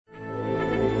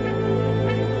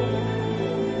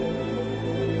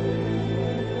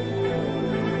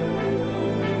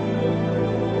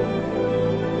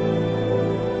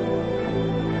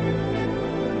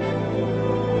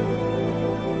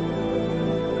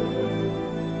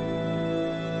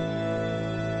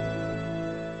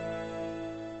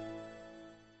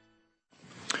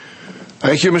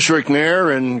Thank you, Mr.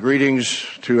 McNair, and greetings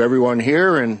to everyone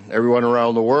here and everyone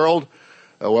around the world.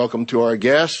 Welcome to our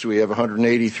guests. We have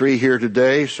 183 here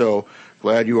today, so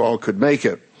glad you all could make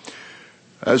it.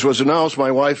 As was announced,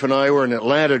 my wife and I were in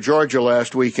Atlanta, Georgia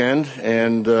last weekend,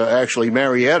 and actually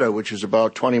Marietta, which is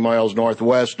about 20 miles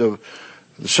northwest of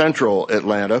central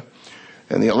Atlanta.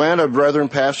 And the Atlanta brethren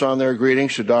pass on their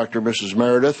greetings to Dr. and Mrs.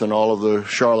 Meredith and all of the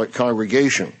Charlotte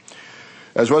congregation.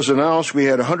 As was announced, we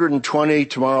had 120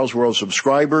 Tomorrow's World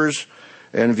subscribers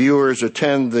and viewers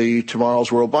attend the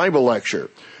Tomorrow's World Bible lecture.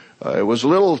 It was a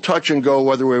little touch and go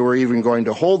whether we were even going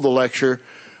to hold the lecture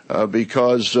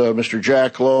because Mr.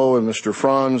 Jack Lowe and Mr.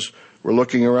 Franz were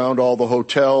looking around all the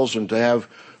hotels, and to have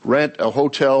rent a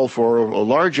hotel for a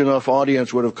large enough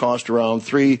audience would have cost around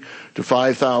 $3,000 to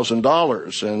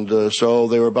 $5,000. And so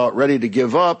they were about ready to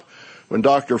give up when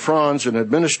Dr. Franz, an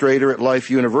administrator at Life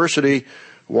University,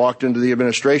 walked into the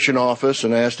administration office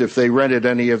and asked if they rented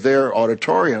any of their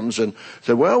auditoriums, and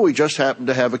said, well, we just happened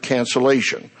to have a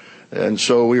cancellation. And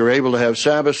so we were able to have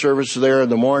Sabbath service there in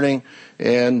the morning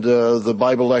and the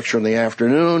Bible lecture in the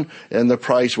afternoon, and the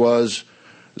price was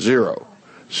 $0.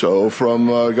 So from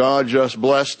God just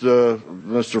blessed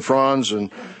Mr. Franz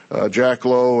and Jack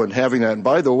Lowe and having that. And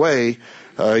by the way,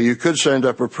 you could send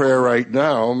up a prayer right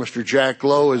now. Mr. Jack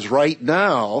Lowe is right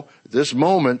now, this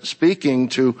moment, speaking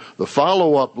to the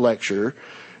follow-up lecture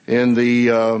in the,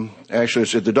 actually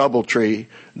it's at the Doubletree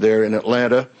there in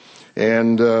Atlanta.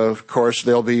 And, of course,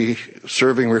 they'll be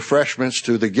serving refreshments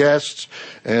to the guests,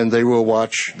 and they will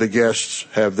watch the guests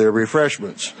have their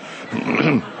refreshments.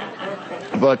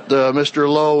 But Mr.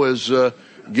 Lowe is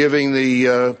giving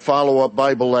the follow-up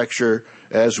Bible lecture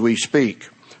as we speak.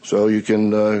 So you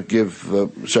can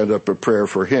send up a prayer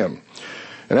for him.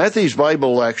 And at these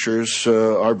Bible lectures,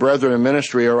 our brethren in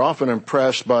ministry are often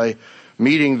impressed by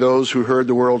meeting those who heard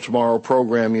the World Tomorrow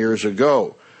program years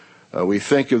ago. We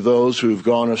think of those who've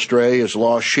gone astray as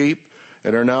lost sheep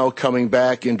and are now coming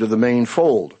back into the main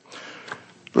fold.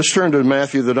 Let's turn to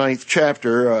Matthew, the 9th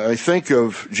chapter. I think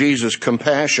of Jesus'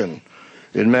 compassion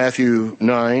in Matthew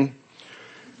 9.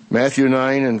 Matthew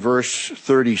 9 and verse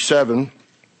 37.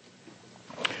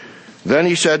 Then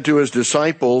he said to his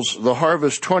disciples, the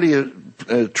harvest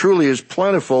truly is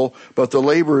plentiful, but the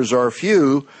laborers are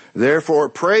few. Therefore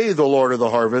pray the Lord of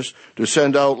the harvest to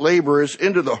send out laborers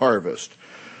into the harvest.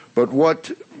 But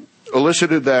what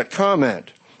elicited that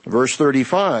comment? Verse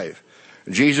 35.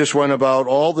 Jesus went about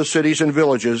all the cities and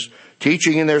villages,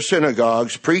 teaching in their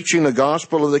synagogues, preaching the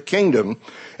gospel of the kingdom,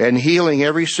 and healing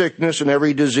every sickness and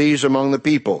every disease among the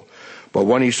people. But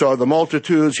when he saw the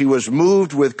multitudes, he was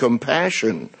moved with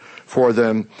compassion for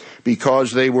them,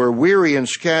 because they were weary and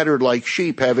scattered like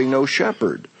sheep having no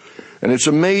shepherd. And it's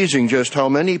amazing just how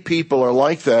many people are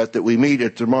like that we meet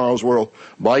at Tomorrow's World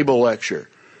Bible lecture.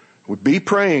 We'd be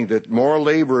praying that more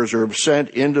laborers are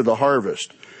sent into the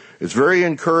harvest. It's very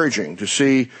encouraging to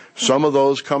see some of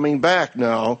those coming back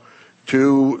now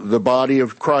to the body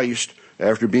of Christ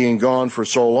after being gone for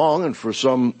so long, and for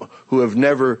some who have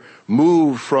never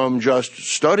moved from just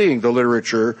studying the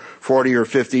literature 40 or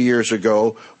 50 years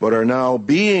ago, but are now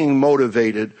being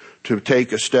motivated to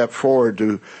take a step forward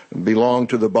to belong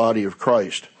to the body of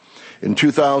Christ. In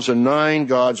 2009,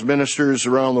 God's ministers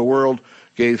around the world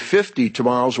gave 50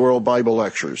 Tomorrow's World Bible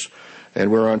lectures,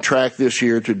 and we're on track this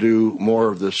year to do more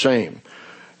of the same.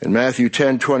 In Matthew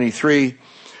 10:23,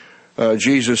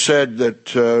 Jesus said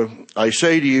that, I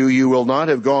say to you, you will not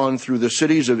have gone through the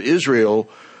cities of Israel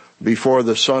before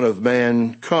the Son of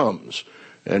Man comes.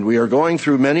 And we are going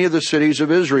through many of the cities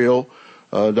of Israel.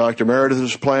 Dr. Meredith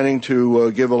is planning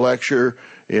to give a lecture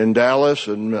in Dallas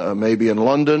and maybe in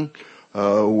London.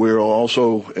 We're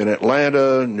also in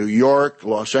Atlanta, New York,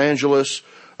 Los Angeles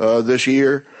this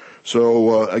year.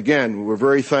 So again, we're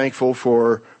very thankful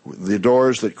for the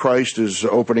doors that Christ is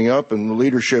opening up and the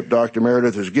leadership Dr.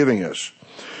 Meredith is giving us.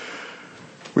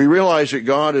 We realize that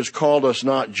God has called us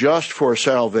not just for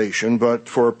salvation, but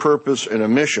for a purpose and a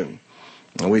mission.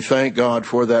 And we thank God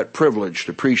for that privilege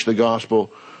to preach the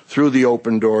gospel through the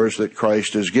open doors that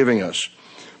Christ is giving us.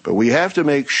 But we have to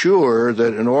make sure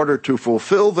that in order to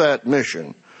fulfill that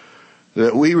mission,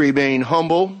 that we remain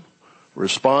humble,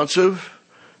 responsive,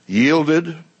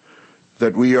 yielded,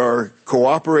 that we are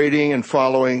cooperating and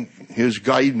following his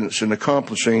guidance in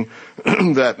accomplishing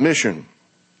that mission.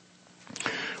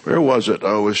 Where was it?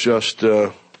 I was just,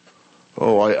 I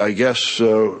guess,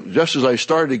 just as I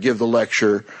started to give the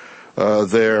lecture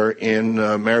there in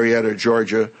Marietta,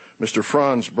 Georgia, Mr.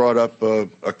 Franz brought up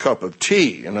a cup of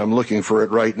tea, and I'm looking for it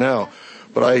right now.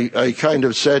 But I kind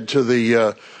of said to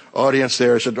the audience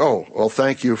there said, "Oh, well,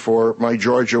 thank you for my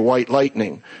Georgia White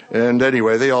Lightning." And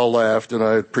anyway, they all laughed, and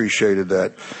I appreciated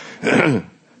that.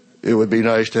 It would be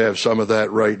nice to have some of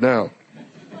that right now.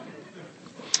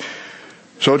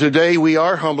 So today we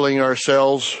are humbling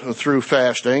ourselves through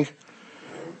fasting.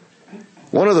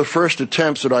 One of the first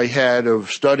attempts that I had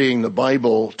of studying the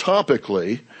Bible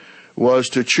topically was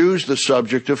to choose the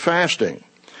subject of fasting.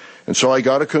 And so I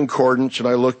got a concordance and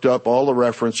I looked up all the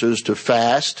references to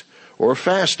fast or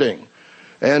fasting.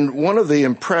 And one of the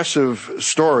impressive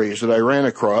stories that I ran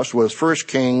across was 1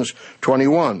 Kings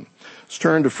 21. Let's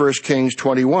turn to 1 Kings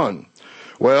 21.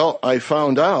 Well, I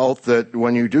found out that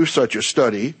when you do such a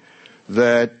study,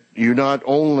 that you not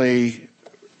only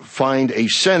find a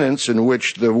sentence in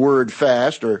which the word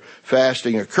fast or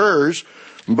fasting occurs,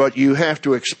 but you have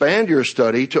to expand your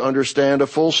study to understand a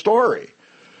full story.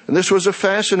 And this was a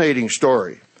fascinating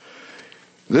story.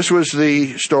 This was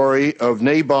the story of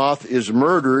Naboth is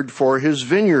murdered for his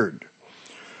vineyard.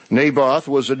 Naboth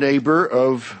was a neighbor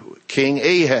of King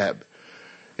Ahab.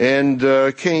 And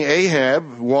King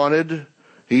Ahab lusted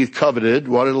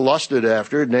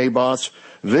after Naboth's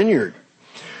vineyard.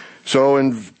 So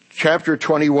in chapter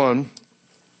 21,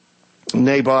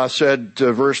 Naboth said,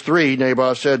 verse 3,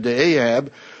 Naboth said to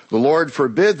Ahab, "The Lord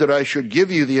forbid that I should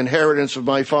give you the inheritance of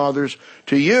my fathers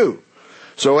to you."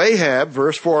 So Ahab,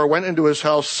 verse 4, went into his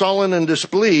house sullen and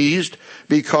displeased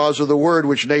because of the word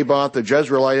which Naboth the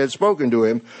Jezreelite had spoken to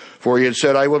him. For he had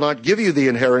said, "I will not give you the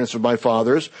inheritance of my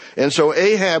fathers." And so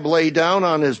Ahab lay down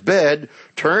on his bed,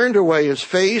 turned away his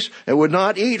face, and would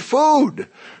not eat food.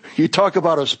 You talk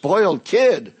about a spoiled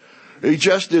kid. He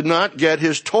just did not get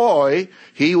his toy.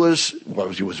 He was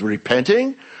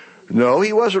repenting? No,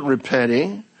 he wasn't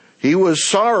repenting. He was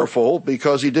sorrowful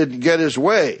because he didn't get his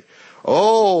way.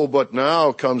 Oh, but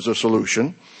now comes the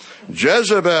solution.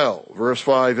 Jezebel, verse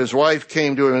 5, his wife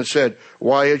came to him and said,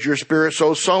 "Why is your spirit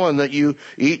so sullen that you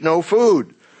eat no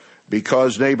food?"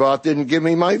 "Because Naboth didn't give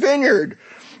me my vineyard."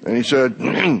 And he said,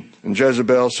 and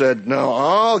Jezebel said, "Now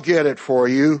I'll get it for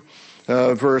you."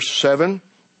 Verse 7,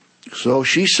 so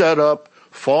she set up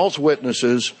false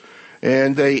witnesses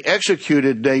and they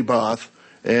executed Naboth.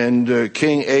 And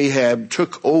King Ahab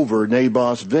took over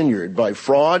Naboth's vineyard by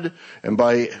fraud and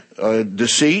by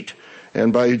deceit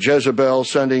and by Jezebel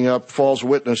sending up false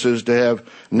witnesses to have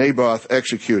Naboth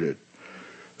executed.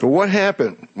 So what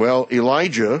happened? Well,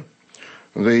 Elijah,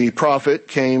 the prophet,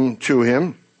 came to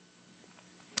him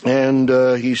and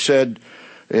he said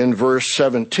in verse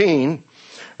 17,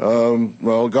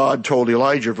 God told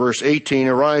Elijah, verse 18,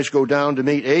 "Arise, go down to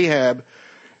meet Ahab,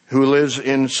 who lives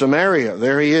in Samaria.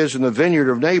 There he is in the vineyard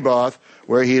of Naboth,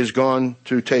 where he has gone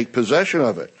to take possession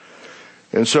of it."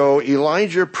 And so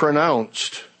Elijah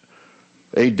pronounced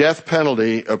a death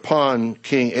penalty upon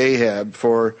King Ahab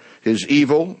for his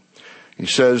evil. He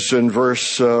says in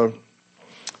verse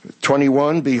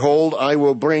 21, "Behold, I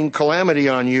will bring calamity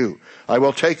on you. I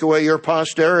will take away your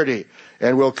posterity,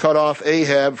 and will cut off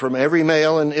Ahab from every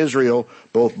male in Israel,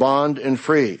 both bond and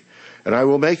free. And I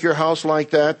will make your house like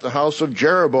that, the house of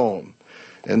Jeroboam."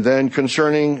 And then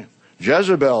concerning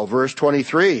Jezebel, verse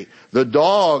 23, "The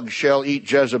dog shall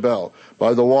eat Jezebel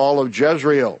by the wall of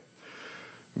Jezreel."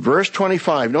 Verse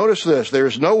 25, notice this, "There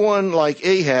is no one like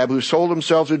Ahab who sold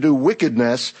himself to do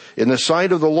wickedness in the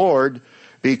sight of the Lord,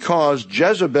 because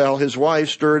Jezebel, his wife,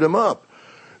 stirred him up."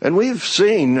 And we've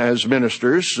seen as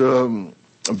ministers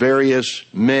various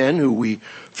men who we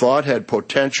thought had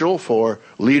potential for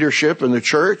leadership in the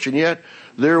church, and yet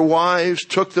their wives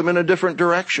took them in a different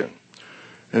direction.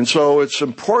 And so it's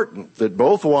important that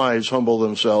both wives humble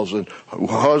themselves and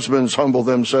husbands humble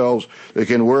themselves. They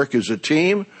can work as a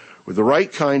team with the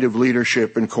right kind of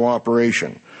leadership and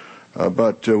cooperation.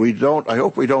 But I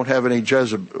hope we don't have any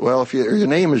Jezebel. Well, if your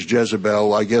name is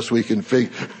Jezebel, I guess we can forgive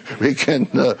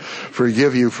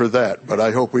you for that. But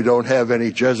I hope we don't have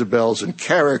any Jezebels in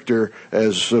character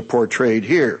as portrayed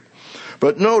here.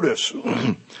 But notice,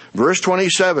 verse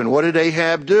 27, what did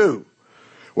Ahab do?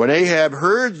 When Ahab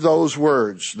heard those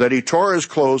words, that he tore his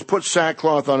clothes, put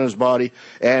sackcloth on his body,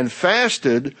 and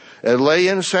fasted, and lay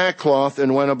in sackcloth,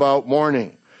 and went about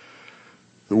mourning.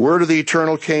 The word of the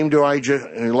Eternal came to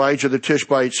Elijah the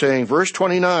Tishbite, saying, verse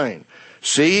 29,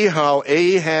 "See how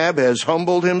Ahab has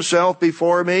humbled himself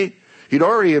before me." He'd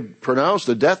already pronounced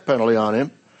the death penalty on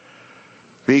him.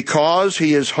 "Because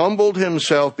he has humbled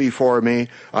himself before me,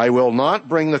 I will not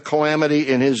bring the calamity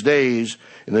in his days.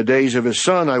 In the days of his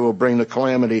son, I will bring the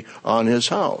calamity on his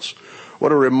house."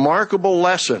 What a remarkable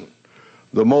lesson.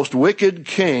 The most wicked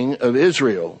king of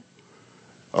Israel,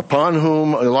 upon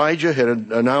whom Elijah had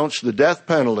announced the death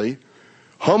penalty,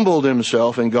 humbled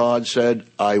himself, and God said,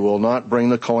 "I will not bring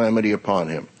the calamity upon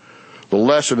him." The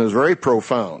lesson is very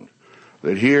profound,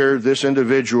 that here this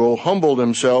individual humbled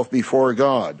himself before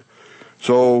God.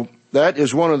 So that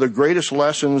is one of the greatest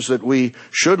lessons that we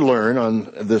should learn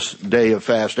on this day of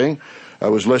fasting. I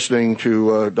was listening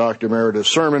to Dr. Meredith's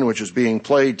sermon, which is being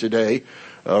played today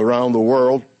around the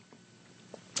world,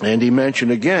 and he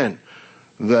mentioned again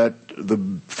that the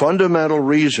fundamental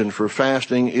reason for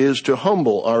fasting is to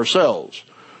humble ourselves.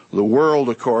 The world,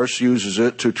 of course, uses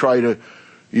it to try to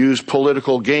use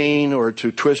political gain or to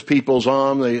twist people's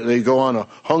arm. They go on a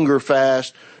hunger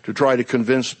fast to try to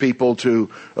convince people to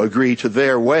agree to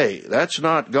their way. That's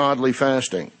not godly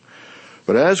fasting.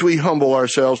 But as we humble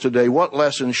ourselves today, what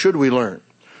lessons should we learn?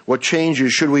 What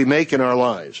changes should we make in our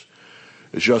lives?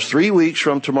 It's just 3 weeks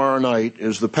from tomorrow night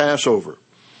is the Passover.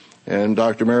 And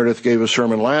Dr. Meredith gave a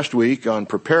sermon last week on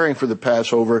preparing for the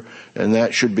Passover, and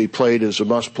that should be played as a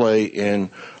must-play in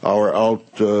our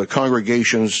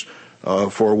congregations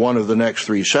for one of the next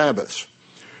 3 Sabbaths.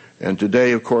 And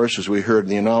today, of course, as we heard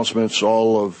in the announcements,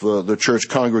 all of the church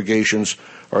congregations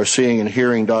are seeing and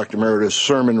hearing Dr. Meredith's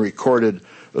sermon recorded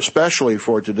especially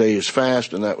for today's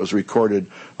fast, and that was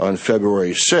recorded on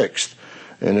February 6th.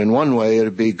 And in one way,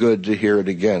 it'd be good to hear it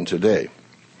again today.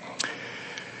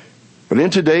 But in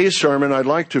today's sermon, I'd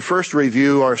like to first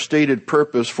review our stated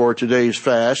purpose for today's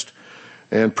fast,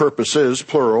 and purposes,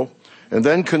 plural, and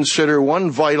then consider one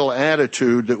vital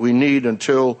attitude that we need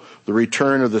until the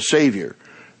return of the Savior.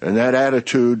 And that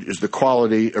attitude is the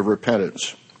quality of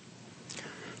repentance.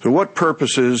 So what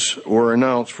purposes were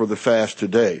announced for the fast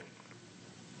today?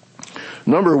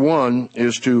 Number 1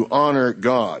 is to honor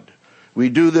God. We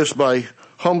do this by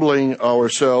humbling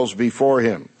ourselves before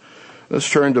Him. Let's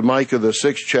turn to Micah, the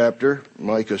 6th chapter,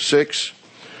 Micah 6.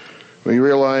 We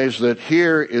realize that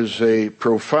here is a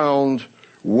profound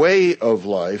way of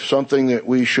life, something that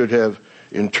we should have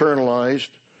internalized.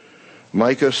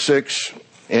 Micah 6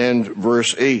 and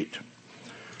verse 8.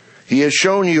 He has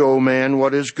shown you, O man,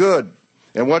 what is good,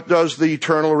 and what does the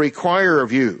Eternal require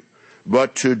of you?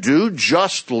 But to do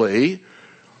justly.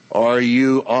 Are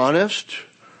you honest?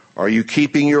 Are you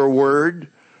keeping your word?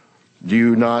 Do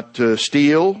you not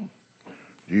steal?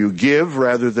 Do you give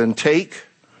rather than take?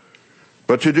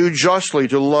 But to do justly,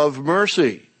 to love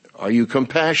mercy. Are you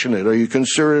compassionate? Are you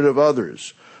considerate of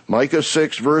others? Micah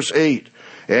 6 verse 8.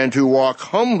 And to walk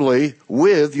humbly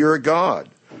with your God.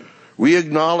 We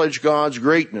acknowledge God's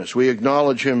greatness. We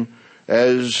acknowledge Him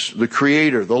as the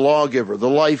Creator, the lawgiver, the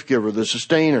life giver, the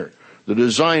sustainer, the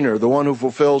designer, the one who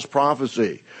fulfills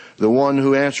prophecy, the one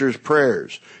who answers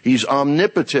prayers. He's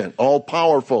omnipotent,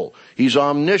 all-powerful. He's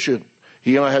omniscient.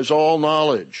 He has all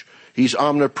knowledge. He's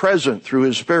omnipresent through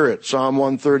His Spirit, Psalm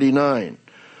 139.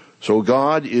 So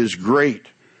God is great,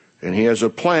 and He has a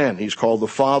plan. He's called the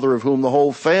Father of whom the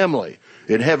whole family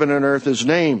in heaven and earth is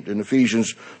named in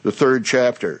Ephesians, the 3rd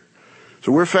chapter.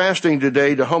 So we're fasting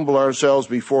today to humble ourselves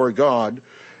before God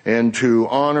and to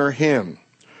honor Him.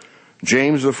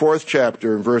 James, the 4th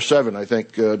chapter, in verse 7, I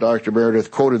think Dr. Meredith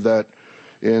quoted that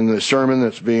in the sermon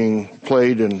that's being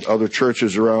played in other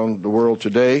churches around the world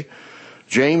today.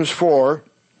 James 4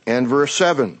 and verse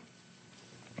 7.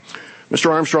 Mr.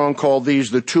 Armstrong called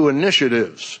these the 2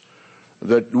 initiatives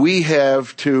that we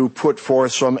have to put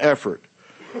forth some effort.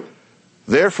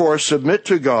 Therefore, submit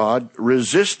to God,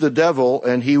 resist the devil,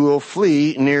 and he will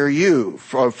flee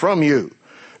from you.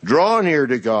 Draw near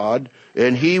to God,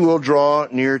 and He will draw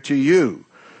near to you.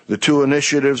 The 2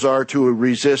 initiatives are to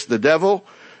resist the devil,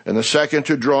 and the second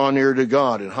to draw near to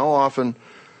God. And how often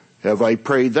have I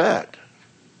prayed that?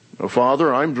 Oh,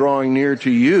 Father, I'm drawing near to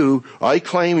you. I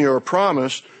claim your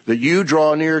promise that you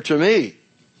draw near to me.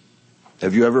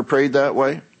 Have you ever prayed that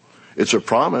way? It's a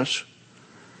promise.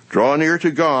 Draw near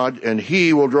to God, and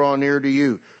He will draw near to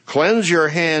you. Cleanse your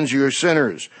hands, you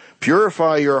sinners.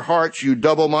 Purify your hearts, you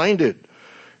double-minded.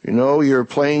 You know, you're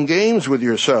playing games with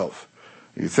yourself.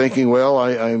 You're thinking, well,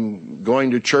 I'm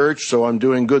going to church, so I'm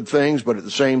doing good things, but at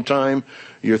the same time,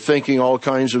 you're thinking all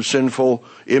kinds of sinful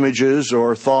images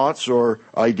or thoughts or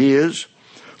ideas.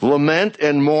 Lament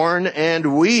and mourn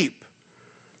and weep.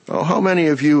 Oh, how many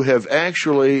of you have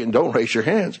actually, and don't raise your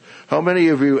hands, how many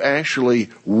of you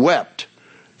actually wept,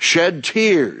 shed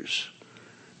tears,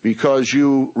 because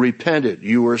you repented?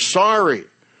 You were sorry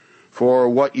for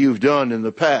what you've done in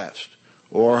the past,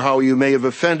 or how you may have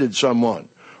offended someone,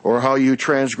 or how you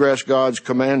transgress God's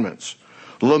commandments.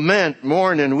 Lament,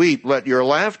 mourn, and weep. Let your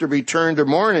laughter be turned to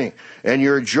mourning, and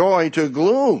your joy to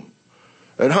gloom.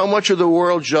 And how much of the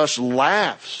world just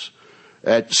laughs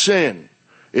at sin?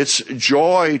 It's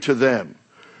joy to them.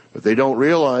 But they don't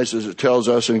realize, as it tells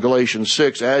us in Galatians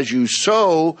 6, as you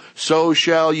sow, so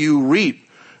shall you reap.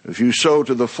 If you sow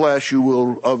to the flesh, you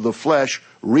will of the flesh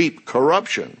reap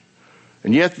corruption.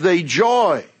 And yet they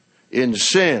joy in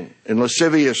sin, in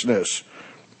lasciviousness,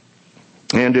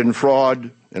 and in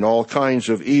fraud, and all kinds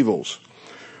of evils.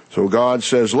 So God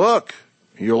says, look,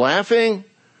 you're laughing?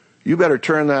 You better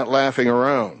turn that laughing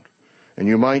around. And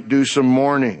you might do some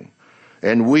mourning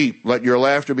and weep. Let your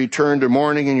laughter be turned to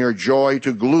mourning and your joy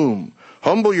to gloom.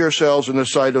 Humble yourselves in the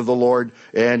sight of the Lord,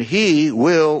 and He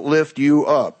will lift you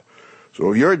up.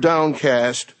 So if you're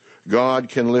downcast, God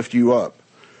can lift you up.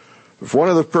 If one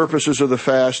of the purposes of the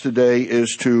fast today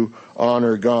is to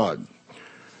honor God.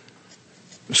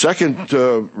 The second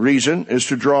reason is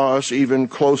to draw us even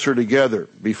closer together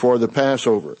before the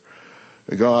Passover.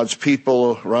 God's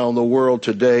people around the world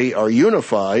today are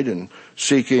unified in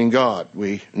seeking God.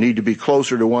 We need to be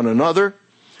closer to one another,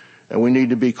 and we need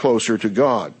to be closer to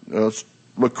God. Let's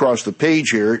look across the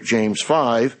page here at James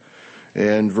 5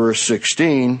 and verse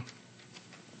 16.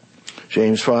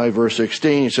 James 5 verse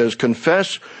 16, it says,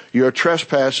 confess your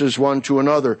trespasses one to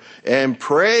another and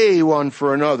pray one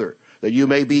for another that you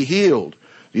may be healed.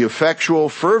 The effectual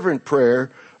fervent prayer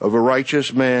of a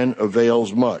righteous man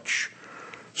avails much.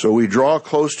 So we draw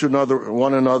close to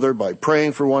one another by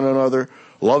praying for one another,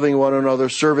 loving one another,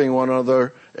 serving one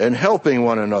another, and helping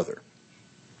one another.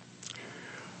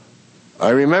 I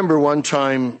remember one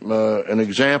time an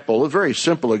example, a very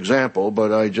simple example,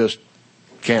 but I just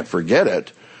can't forget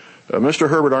it. Mr.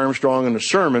 Herbert Armstrong in a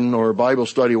sermon or a Bible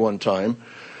study one time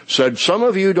said, some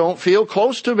of you don't feel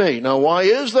close to me. Now, why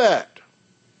is that?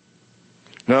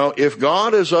 Now, if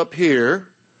God is up here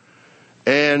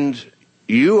and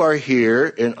you are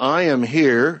here and I am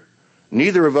here,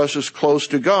 neither of us is close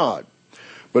to God.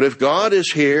 But if God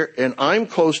is here and I'm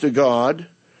close to God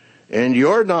and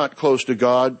you're not close to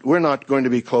God, we're not going to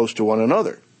be close to one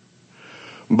another.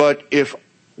 But if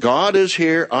God is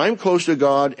here, I'm close to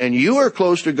God, and you are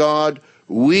close to God,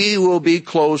 we will be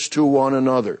close to one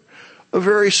another. A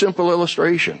very simple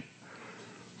illustration.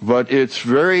 But it's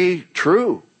very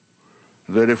true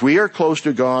that if we are close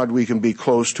to God, we can be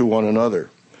close to one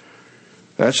another.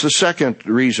 That's the second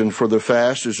reason for the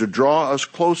fast, is to draw us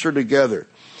closer together.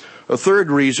 A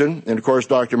third reason, and of course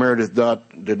Dr. Meredith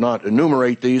did not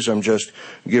enumerate these, I'm just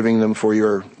giving them for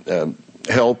your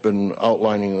help in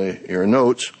outlining your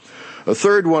notes. A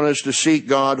third one is to seek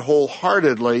God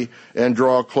wholeheartedly and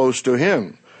draw close to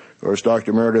Him. Of course,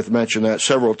 Dr. Meredith mentioned that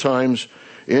several times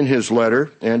in his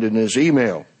letter and in his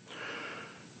email.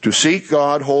 To seek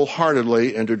God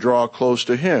wholeheartedly and to draw close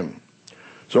to Him.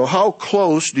 So how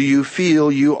close do you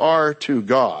feel you are to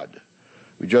God?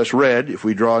 We just read, if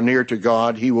we draw near to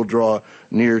God, He will draw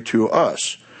near to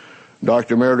us.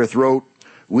 Dr. Meredith wrote,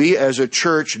 we as a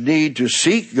church need to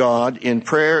seek God in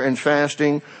prayer and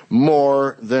fasting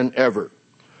more than ever.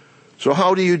 So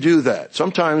how do you do that?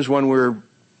 Sometimes when we're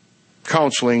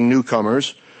counseling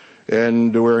newcomers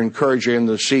and we're encouraging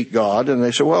them to seek God, and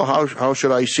they say, well, how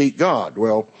should I seek God?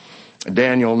 Well,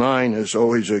 Daniel 9 is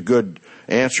always a good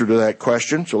answer to that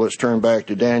question. So let's turn back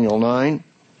to Daniel 9.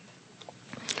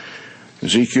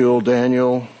 Ezekiel,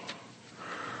 Daniel,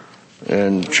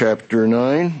 and chapter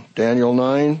 9. Daniel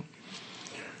 9.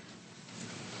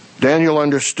 Daniel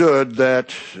understood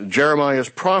that Jeremiah's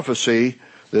prophecy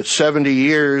that 70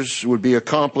 years would be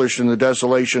accomplished in the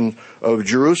desolation of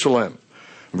Jerusalem.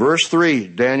 Verse 3,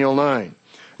 Daniel 9.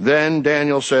 Then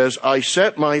Daniel says, I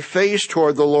set my face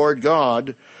toward the Lord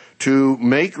God to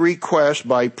make request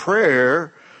by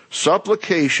prayer,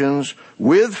 supplications,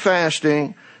 with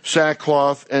fasting,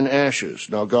 sackcloth, and ashes.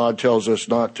 Now God tells us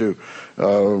not to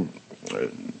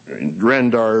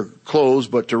rend our clothes,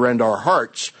 but to rend our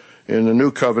hearts in the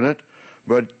new covenant.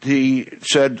 But he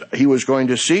said he was going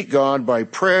to seek God by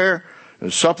prayer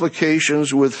and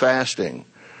supplications with fasting.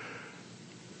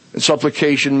 And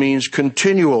supplication means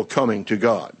continual coming to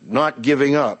God, not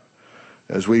giving up.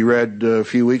 As we read a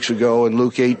few weeks ago in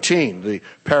Luke 18, the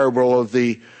parable of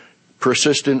the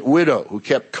persistent widow who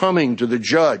kept coming to the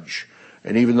judge.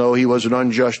 And even though he was an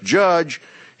unjust judge,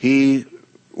 he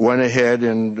went ahead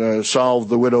and solved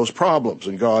the widow's problems.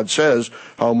 And God says,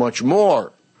 how much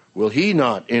more will He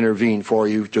not intervene for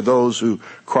you to those who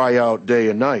cry out day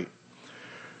and night?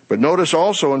 But notice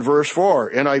also in verse 4,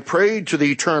 and I prayed to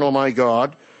the eternal my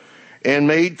God and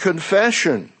made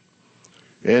confession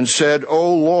and said,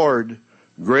 O Lord,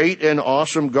 great and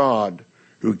awesome God,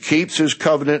 who keeps His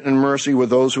covenant and mercy with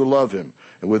those who love Him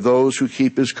and with those who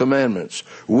keep His commandments.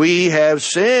 We have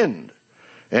sinned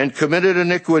and committed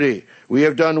iniquity. We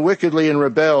have done wickedly and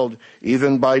rebelled,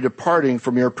 even by departing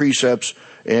from your precepts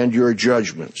and your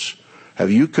judgments.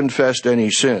 Have you confessed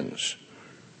any sins?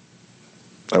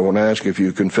 I won't ask if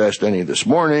you confessed any this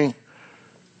morning.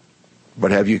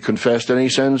 But have you confessed any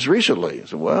sins recently?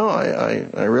 So, well,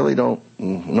 I really don't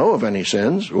know of any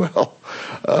sins. Well,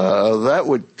 that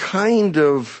would kind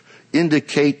of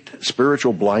indicate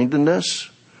spiritual blindness.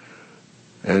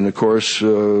 And of course,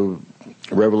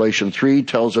 Revelation 3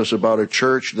 tells us about a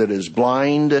church that is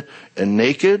blind and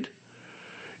naked.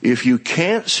 If you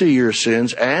can't see your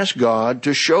sins, ask God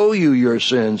to show you your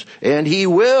sins, and He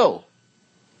will.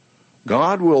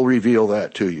 God will reveal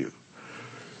that to you.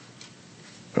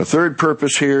 A third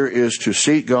purpose here is to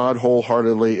seek God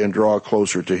wholeheartedly and draw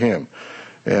closer to Him.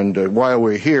 And while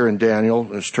we're here in Daniel,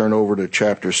 let's turn over to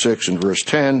chapter 6 and verse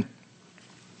 10,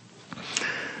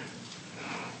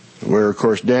 where, of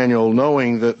course, Daniel,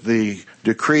 knowing that the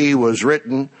decree was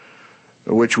written,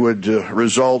 which would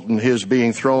result in his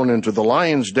being thrown into the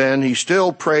lion's den, he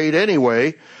still prayed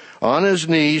anyway on his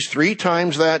knees 3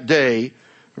 times that day,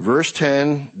 verse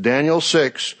 10, Daniel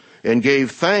 6, and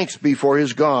gave thanks before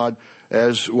his God,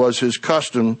 as was his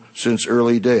custom since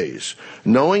early days,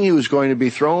 knowing he was going to be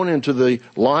thrown into the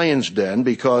lion's den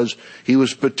because he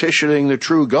was petitioning the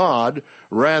true God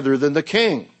rather than the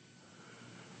king.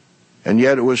 And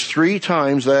yet it was 3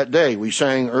 times that day. We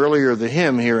sang earlier the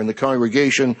hymn here in the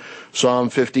congregation, Psalm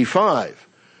 55.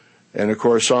 And of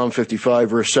course, Psalm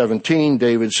 55 verse 17,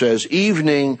 David says,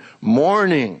 evening,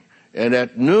 morning, and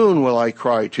at noon will I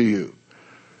cry to you.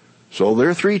 So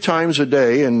they're 3 times a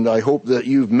day, and I hope that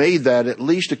you've made that at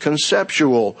least a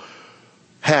conceptual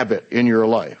habit in your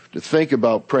life, to think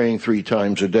about praying 3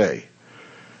 times a day.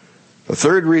 The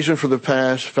third reason for the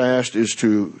fast is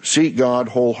to seek God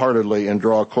wholeheartedly and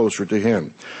draw closer to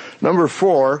Him. Number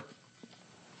 4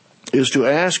 is to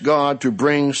ask God to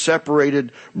bring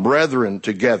separated brethren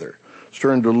together. Let's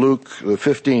turn to Luke, the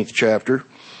 15th chapter.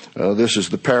 This is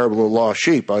the parable of the lost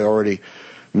sheep. I already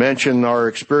mentioned our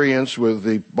experience with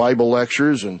the Bible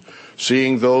lectures and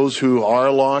seeing those who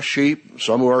are lost sheep,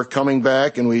 some who are coming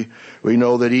back, and we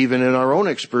know that even in our own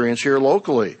experience here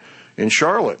locally in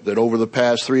Charlotte, that over the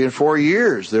past 3 and 4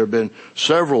 years, there have been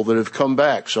several that have come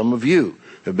back. Some of you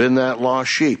have been that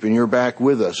lost sheep, and you're back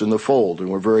with us in the fold, and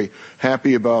we're very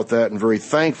happy about that and very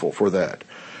thankful for that.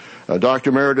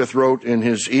 Dr. Meredith wrote in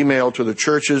his email to the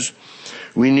churches,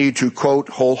 we need to, quote,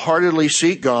 wholeheartedly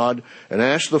seek God and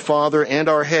ask the Father and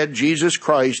our head, Jesus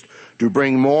Christ, to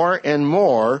bring more and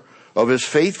more of His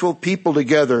faithful people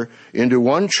together into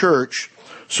one church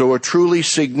so a truly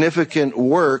significant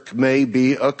work may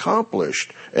be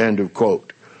accomplished, end of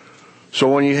quote. So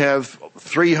when you have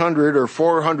 300 or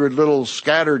 400 little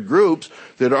scattered groups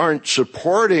that aren't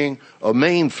supporting a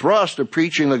main thrust of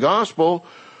preaching the gospel,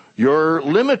 you're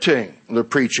limiting the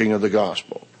preaching of the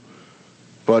gospel.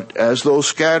 But as those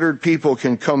scattered people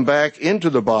can come back into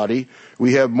the body,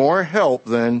 we have more help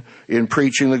than in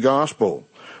preaching the gospel.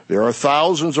 There are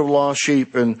thousands of lost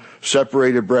sheep and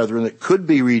separated brethren that could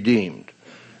be redeemed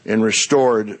and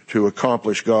restored to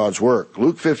accomplish God's work.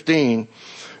 Luke 15,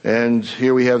 and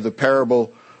here we have the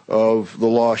parable of the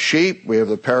lost sheep, we have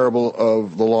the parable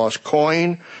of the lost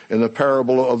coin, and the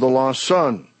parable of the lost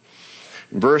son.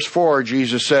 In verse 4,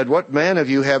 Jesus said, what man of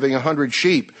you having 100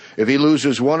 sheep, if he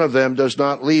loses one of them, does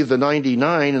not leave the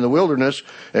 99 in the wilderness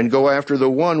and go after the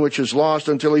one which is lost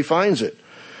until he finds it?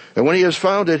 And when he has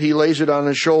found it, he lays it on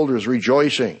his shoulders,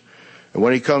 rejoicing. And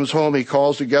when he comes home, he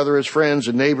calls together his friends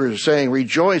and neighbors, saying,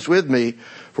 rejoice with me,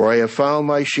 for I have found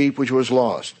my sheep which was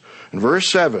lost. In verse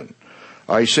 7,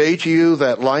 I say to you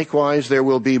that likewise there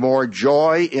will be more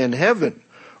joy in heaven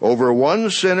over one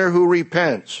sinner who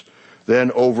repents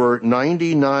than over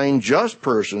 99 just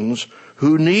persons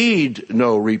who need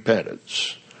no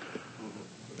repentance.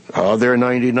 There are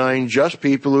 99 just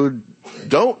people who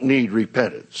don't need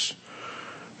repentance.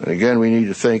 And again, we need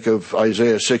to think of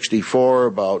Isaiah 64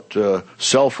 about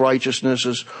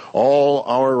self-righteousnesses. All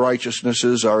our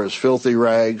righteousnesses are as filthy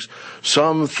rags.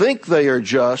 Some think they are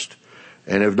just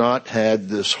and have not had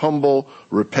this humble,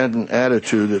 repentant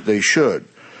attitude that they should.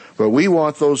 But we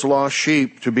want those lost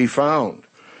sheep to be found.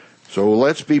 So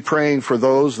let's be praying for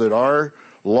those that are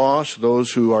lost,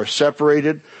 those who are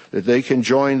separated, that they can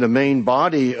join the main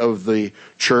body of the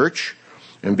church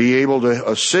and be able to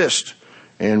assist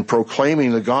in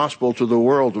proclaiming the gospel to the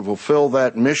world, to fulfill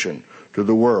that mission to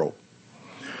the world.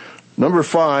 Number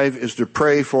 5 is to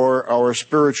pray for our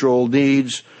spiritual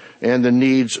needs and the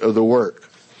needs of the work.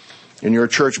 In your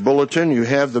church bulletin, you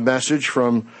have the message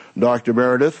from Dr.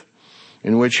 Meredith,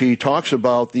 in which he talks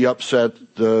about the upset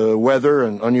weather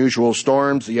and unusual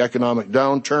storms, the economic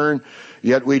downturn.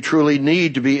 Yet we truly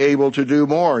need to be able to do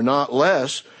more, not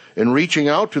less, in reaching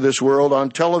out to this world on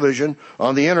television,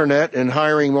 on the internet, and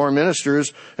hiring more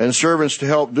ministers and servants to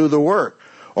help do the work.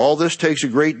 All this takes a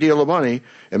great deal of money,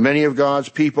 and many of God's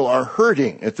people are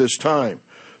hurting at this time.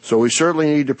 So we certainly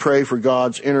need to pray for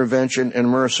God's intervention and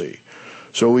mercy.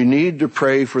 So we need to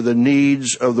pray for the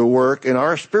needs of the work and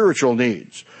our spiritual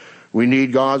needs. We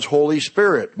need God's Holy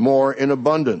Spirit more in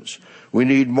abundance. We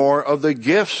need more of the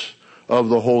gifts of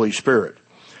the Holy Spirit.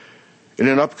 In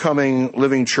an upcoming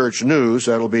Living Church News,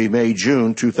 that'll be May,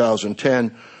 June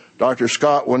 2010, Dr.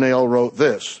 Scott Winnail wrote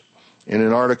this in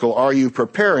an article, Are You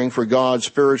Preparing for God's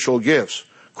Spiritual Gifts?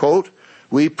 Quote,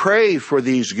 we pray for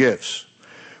these gifts.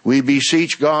 We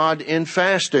beseech God in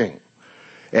fasting.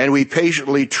 And we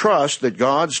patiently trust that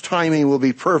God's timing will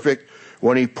be perfect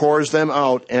when He pours them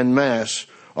out en masse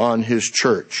on His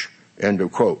church. End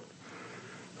of quote.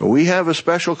 We have a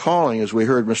special calling, as we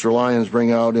heard Mr. Lyons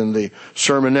bring out in the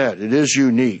sermonette. It is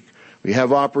unique. We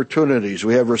have opportunities.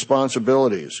 We have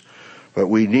responsibilities. But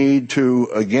we need to,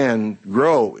 again,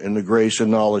 grow in the grace and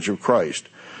knowledge of Christ.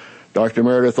 Dr.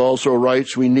 Meredith also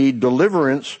writes, we need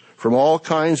deliverance from all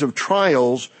kinds of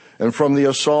trials and from the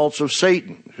assaults of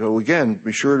Satan. So again,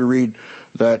 be sure to read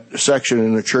that section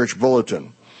in the church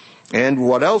bulletin. And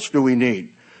what else do we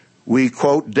need? We,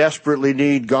 quote, desperately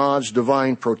need God's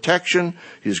divine protection,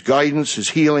 His guidance, His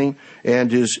healing,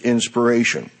 and His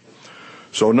inspiration.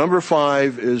 So number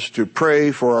 5 is to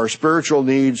pray for our spiritual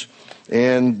needs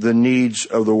and the needs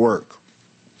of the work.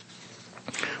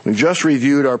 We've just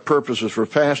reviewed our purposes for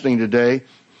fasting today,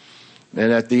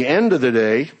 and at the end of the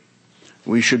day,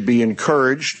 we should be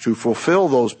encouraged to fulfill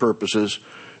those purposes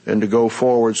and to go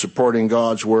forward supporting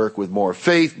God's work with more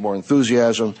faith, more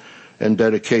enthusiasm, and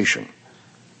dedication.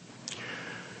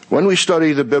 When we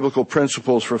study the biblical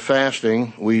principles for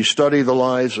fasting, we study the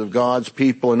lives of God's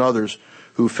people and others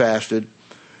who fasted.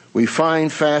 We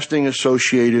find fasting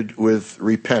associated with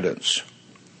repentance.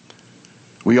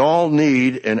 We all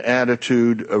need an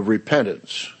attitude of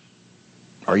repentance.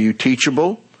 Are you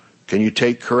teachable? Can you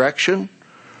take correction?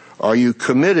 Are you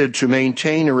committed to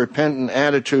maintain a repentant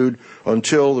attitude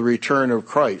until the return of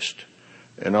Christ?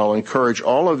 And I'll encourage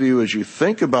all of you as you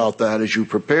think about that, as you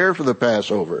prepare for the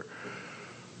Passover,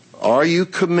 are you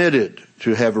committed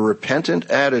to have a repentant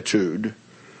attitude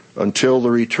until the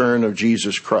return of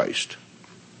Jesus Christ?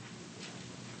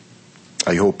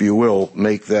 I hope you will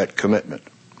make that commitment.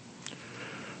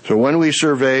 So when we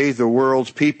survey the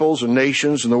world's peoples and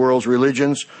nations and the world's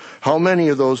religions, how many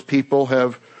of those people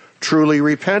have truly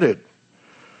repented?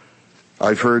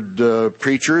 I've heard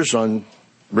preachers on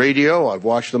radio, I've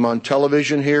watched them on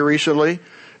television here recently,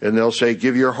 and they'll say,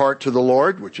 give your heart to the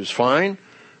Lord, which is fine.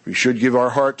 We should give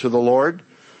our heart to the Lord.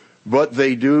 But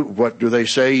what do they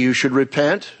say? You should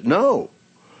repent? No.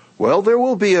 Well, there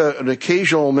will be an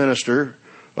occasional minister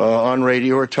on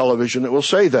radio or television that will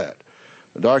say that.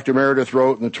 Dr. Meredith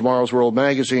wrote in the Tomorrow's World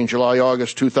magazine, July,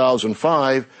 August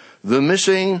 2005, the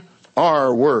missing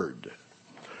R word.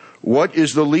 What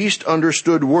is the least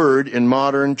understood word in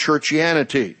modern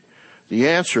churchianity? The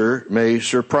answer may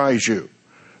surprise you.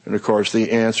 And of course,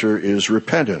 the answer is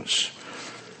repentance.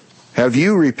 Have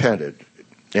you repented?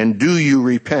 And do you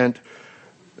repent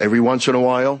every once in a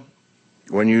while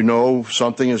when you know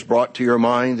something is brought to your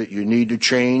mind that you need to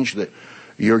change, that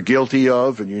you're guilty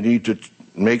of, and you need to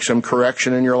make some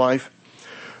correction in your life?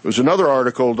 There was another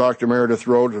article Dr. Meredith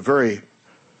wrote, a very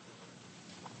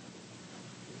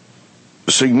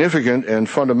significant and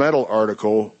fundamental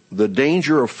article, The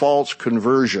Danger of False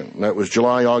Conversion. That was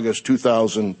July, August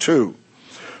 2002.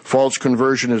 False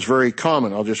conversion is very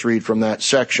common. I'll just read from that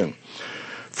section.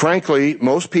 Frankly,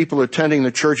 most people attending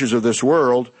the churches of this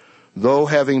world, though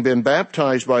having been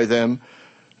baptized by them,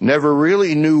 never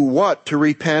really knew what to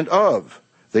repent of.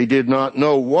 They did not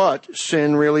know what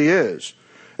sin really is.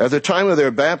 At the time of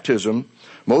their baptism,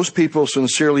 most people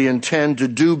sincerely intend to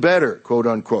do better, quote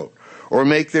unquote, or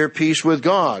make their peace with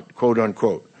God, quote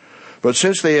unquote. But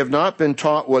since they have not been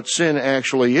taught what sin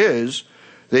actually is,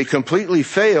 they completely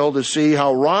fail to see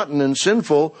how rotten and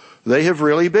sinful they have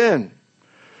really been.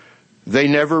 They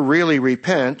never really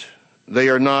repent. They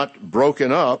are not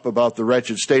broken up about the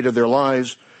wretched state of their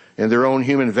lives and their own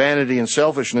human vanity and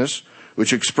selfishness,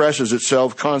 which expresses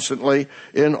itself constantly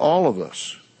in all of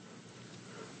us.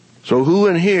 So who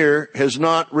in here has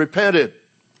not repented?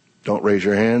 Don't raise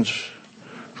your hands,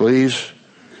 please.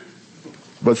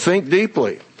 But think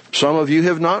deeply. Some of you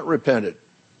have not repented.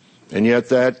 And yet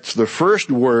that's the first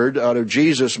word out of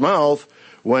Jesus' mouth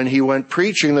when he went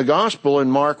preaching the gospel in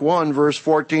Mark 1, verse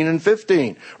 14 and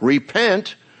 15.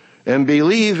 Repent and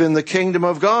believe in the kingdom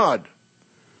of God.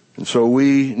 And so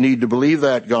we need to believe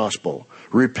that gospel.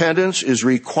 Repentance is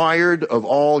required of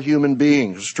all human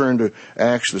beings. Let's turn to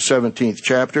Acts, the 17th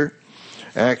chapter.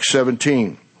 Acts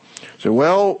 17. So,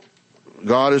 well,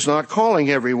 God is not calling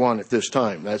everyone at this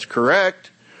time. That's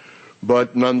correct.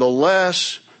 But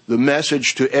nonetheless, the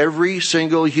message to every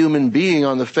single human being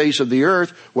on the face of the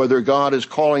earth, whether God is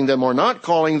calling them or not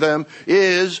calling them,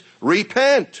 is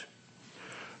repent.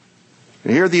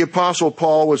 And here the Apostle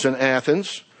Paul was in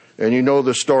Athens, and you know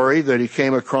the story that he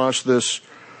came across this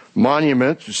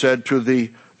monument said to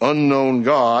the unknown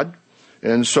God.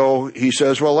 And so he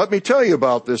says, well, let me tell you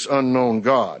about this unknown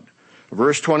God.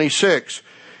 Verse 26,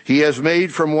 he has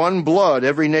made from one blood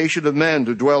every nation of men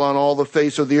to dwell on all the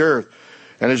face of the earth,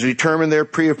 and has determined their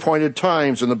pre-appointed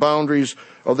times and the boundaries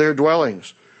of their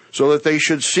dwellings, so that they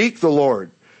should seek the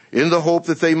Lord, in the hope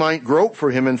that they might grope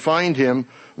for him and find him,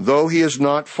 though he is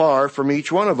not far from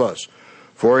each one of us.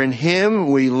 For in him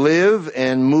we live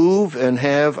and move and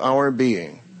have our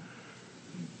being.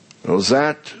 Was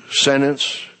that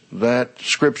sentence, that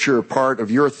scripture, a part of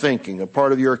your thinking, a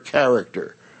part of your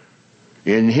character?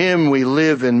 In him we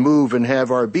live and move and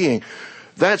have our being.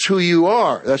 That's who you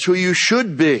are. That's who you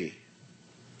should be.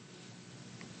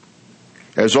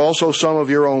 As also some of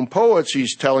your own poets,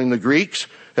 he's telling the Greeks,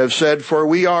 have said, for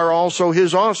we are also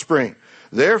his offspring.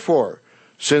 Therefore,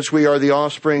 since we are the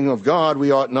offspring of God,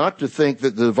 we ought not to think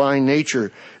that the divine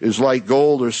nature is like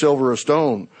gold or silver or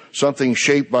stone, something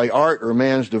shaped by art or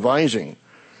man's devising.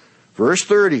 Verse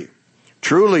 30,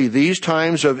 truly these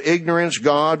times of ignorance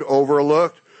God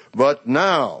overlooked, but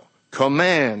now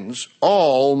commands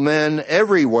all men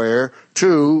everywhere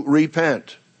to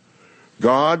repent.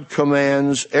 God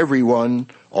commands everyone,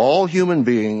 all human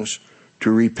beings, to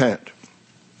repent.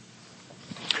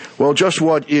 Well, just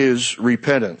what is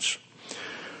repentance?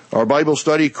 Our Bible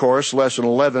study course, Lesson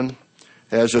 11,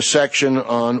 has a section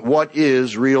on what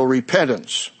is real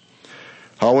repentance.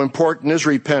 How important is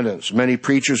repentance? Many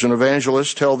preachers and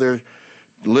evangelists tell their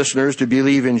listeners to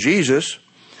believe in Jesus,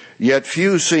 yet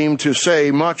few seem to say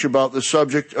much about the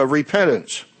subject of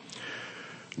repentance.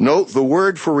 Note, the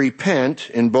word for repent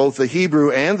in both the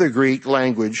Hebrew and the Greek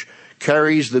language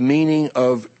carries the meaning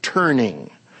of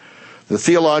turning. The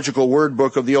Theological Word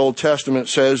Book of the Old Testament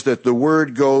says that the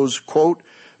word goes, quote,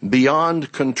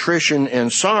 beyond contrition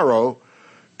and sorrow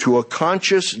to a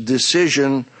conscious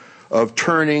decision of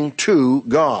turning to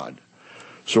God.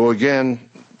 So again,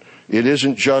 it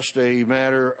isn't just a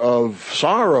matter of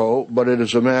sorrow, but it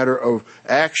is a matter of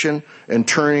action and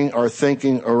turning our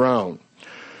thinking around.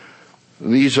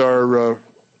 These are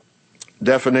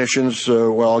definitions,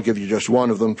 I'll give you just one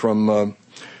of them from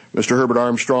Mr. Herbert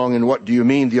Armstrong in What Do You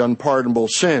Mean, the Unpardonable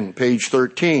Sin, page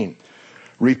 13.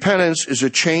 Repentance is a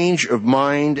change of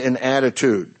mind and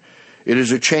attitude. It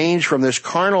is a change from this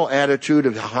carnal attitude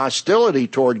of hostility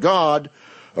toward God,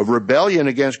 of rebellion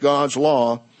against God's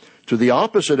law, to the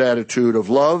opposite attitude of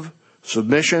love,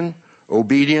 submission,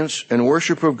 obedience, and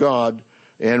worship of God,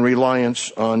 and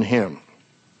reliance on him.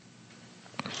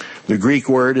 The Greek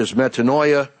word is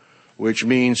metanoia, which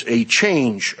means a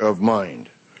change of mind.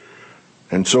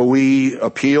 And so we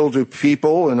appeal to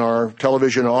people in our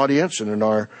television audience and in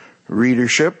our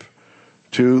readership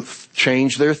to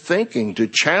change their thinking, to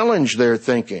challenge their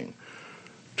thinking,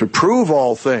 to prove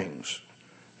all things,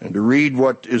 and to read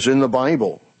what is in the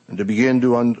Bible and to begin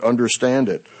to understand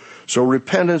it. So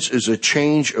repentance is a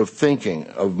change of thinking,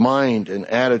 of mind and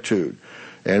attitude,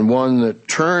 and one that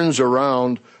turns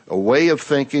around a way of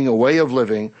thinking, a way of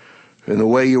living, and the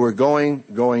way you were going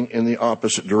in the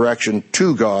opposite direction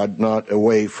to God, not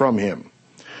away from him.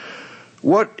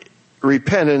 What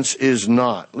repentance is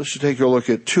not. Let's take a look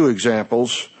at two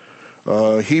examples.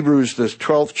 Hebrews, the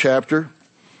 12th chapter,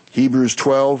 Hebrews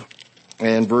 12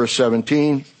 and verse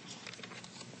 17.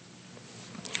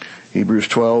 Hebrews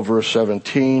 12, verse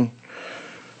 17.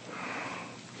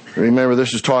 Remember,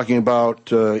 this is talking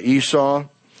about Esau.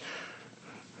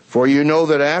 For you know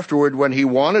that afterward, when he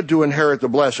wanted to inherit the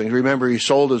blessings, remember he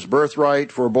sold his birthright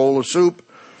for a bowl of soup.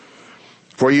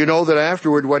 For you know that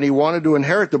afterward, when he wanted to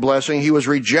inherit the blessing, he was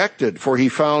rejected, for he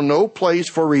found no place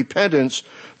for repentance,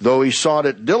 though he sought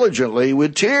it diligently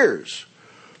with tears.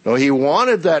 No, he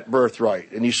wanted that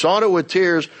birthright, and he sought it with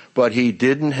tears, but he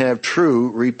didn't have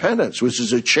true repentance, which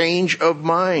is a change of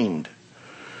mind.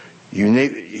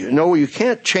 You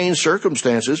can't change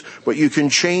circumstances, but you can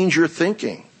change your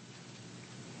thinking.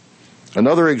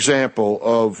 Another example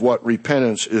of what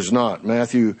repentance is not,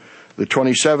 Matthew, the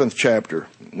 27th chapter,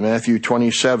 Matthew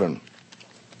 27.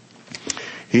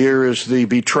 Here is the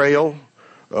betrayal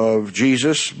of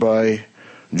Jesus by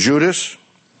Judas.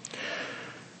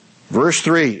 Verse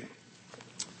 3,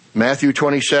 Matthew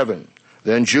 27.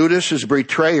 Then Judas, his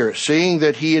betrayer, seeing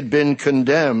that he had been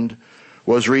condemned,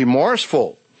 was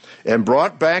remorseful and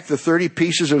brought back the 30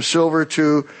 pieces of silver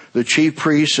to the chief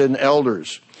priests and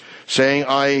elders, saying,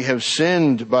 I have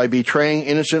sinned by betraying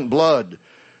innocent blood.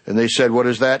 And they said, what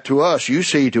is that to us? You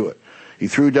see to it. He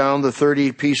threw down the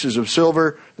 30 pieces of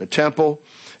silver, the temple,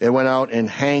 and went out and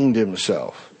hanged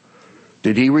himself.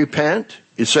 Did he repent?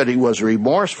 It said he was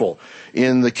remorseful.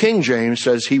 In the King James, it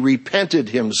says he repented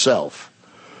himself.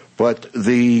 But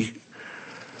the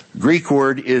Greek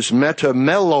word is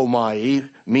metamelomai,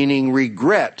 meaning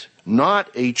regret, not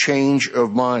a change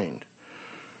of mind.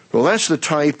 Well, that's the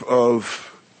type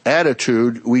of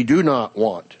attitude we do not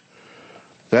want.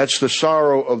 That's the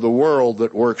sorrow of the world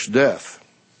that works death.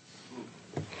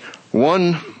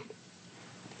 One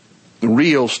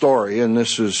real story, and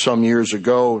this is some years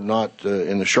ago, not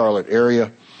in the Charlotte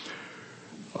area,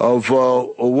 of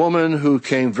a woman who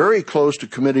came very close to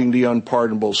committing the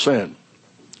unpardonable sin.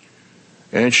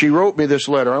 And she wrote me this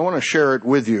letter. I want to share it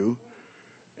with you,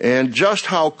 and just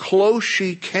how close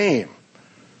she came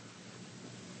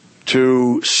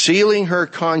to sealing her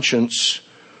conscience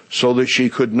so that she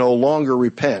could no longer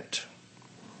repent.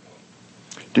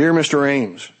 Dear Mr.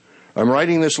 Ames, I'm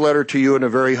writing this letter to you in a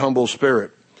very humble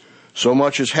spirit. So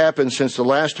much has happened since the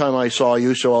last time I saw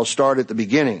you, so I'll start at the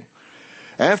beginning.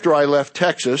 After I left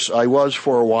Texas, I was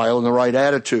for a while in the right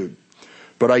attitude,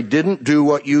 but I didn't do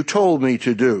what you told me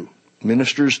to do.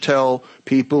 Ministers tell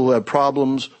people who have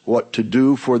problems what to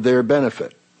do for their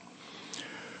benefit.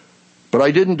 But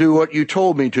I didn't do what you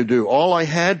told me to do. All I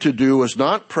had to do was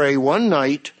not pray one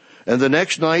night, and the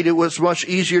next night it was much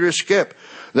easier to skip.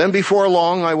 Then before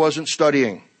long, I wasn't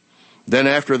studying. Then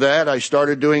after that, I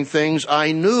started doing things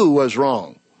I knew was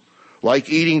wrong, like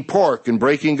eating pork and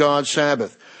breaking God's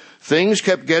Sabbath. Things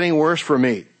kept getting worse for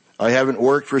me. I haven't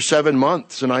worked for 7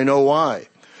 months, and I know why.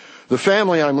 The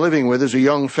family I'm living with is a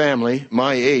young family,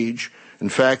 my age. In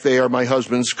fact, they are my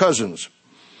husband's cousins.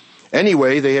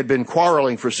 Anyway, they had been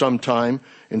quarreling for some time,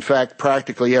 in fact,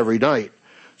 practically every night.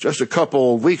 Just a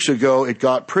couple of weeks ago, it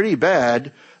got pretty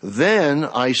bad. Then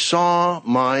I saw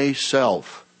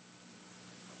myself.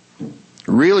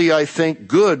 Really, I think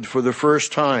good for the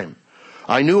first time.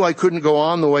 I knew I couldn't go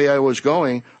on the way I was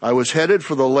going. I was headed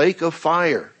for the lake of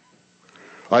fire.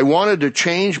 I wanted to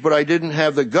change, but I didn't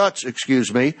have the guts,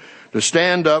 to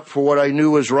stand up for what I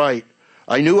knew was right.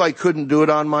 I knew I couldn't do it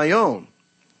on my own.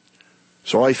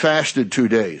 So I fasted 2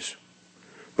 days,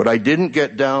 but I didn't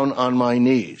get down on my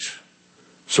knees.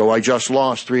 So I just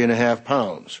lost 3.5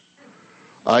 pounds.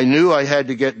 I knew I had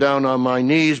to get down on my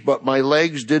knees, but my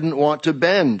legs didn't want to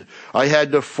bend. I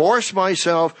had to force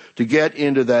myself to get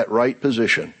into that right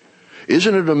position.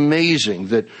 Isn't it amazing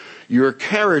that your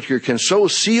character can so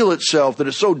seal itself that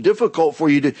it's so difficult for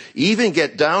you to even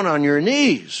get down on your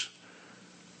knees?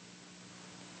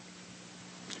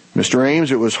 Mr.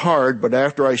 Ames, it was hard, but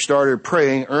after I started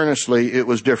praying earnestly, it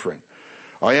was different.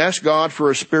 I asked God for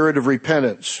a spirit of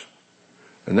repentance,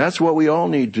 and that's what we all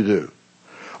need to do.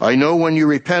 I know when you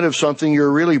repent of something,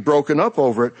 you're really broken up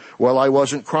over it. Well, I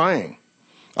wasn't crying.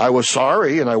 I was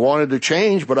sorry, and I wanted to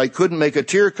change, but I couldn't make a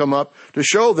tear come up to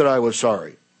show that I was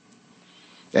sorry.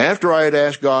 After I had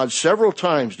asked God several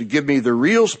times to give me the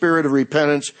real spirit of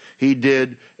repentance, He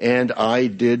did, and I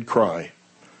did cry.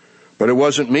 But it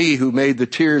wasn't me who made the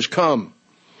tears come.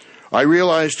 I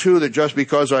realize, too, that just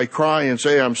because I cry and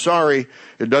say I'm sorry,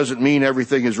 it doesn't mean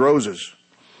everything is roses.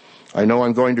 I know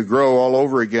I'm going to grow all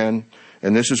over again,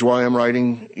 and this is why I'm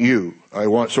writing you. I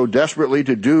want so desperately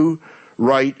to do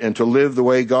right and to live the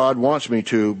way God wants me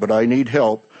to, but I need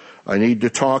help. I need to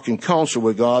talk and counsel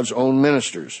with God's own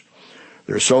ministers.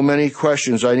 There are so many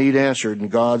questions I need answered in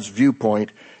God's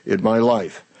viewpoint in my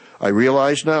life. I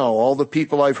realize now all the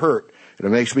people I've hurt, and it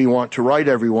makes me want to write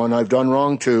everyone I've done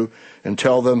wrong to and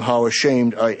tell them how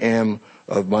ashamed I am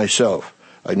of myself.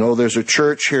 I know there's a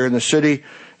church here in the city,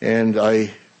 and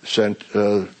I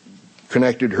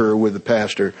connected her with the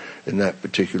pastor in that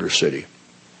particular city.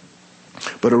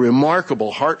 But a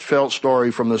remarkable, heartfelt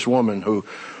story from this woman who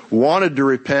wanted to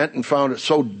repent and found it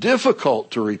so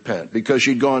difficult to repent because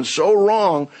she'd gone so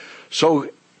wrong, so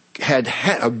had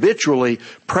habitually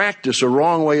practiced a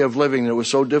wrong way of living that it was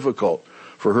so difficult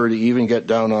for her to even get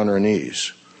down on her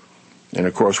knees. And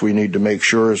of course, we need to make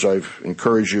sure, as I've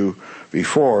encouraged you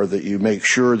before, that you make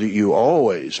sure that you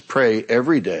always pray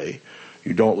every day.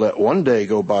 You don't let one day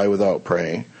go by without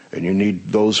praying. And you need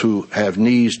those who have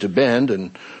knees to bend,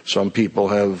 and some people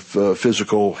have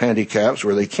physical handicaps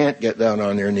where they can't get down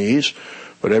on their knees.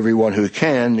 But everyone who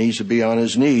can needs to be on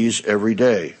his knees every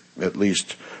day, at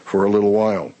least for a little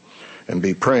while, and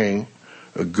be praying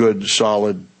a good,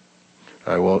 solid,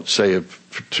 I won't say a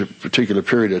particular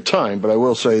period of time, but I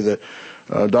will say that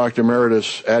Dr.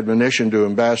 Meredith's admonition to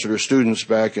ambassador students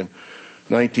back in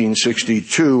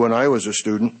 1962, when I was a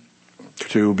student,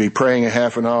 to be praying a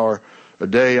half an hour a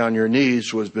day on your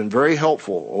knees has been very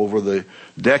helpful over the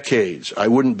decades. I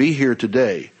wouldn't be here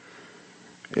today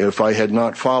if I had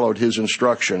not followed his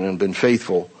instruction and been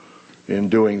faithful in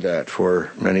doing that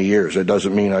for many years. It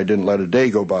doesn't mean I didn't let a day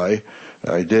go by.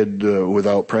 I did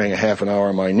without praying a half an hour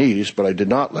on my knees, but I did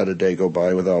not let a day go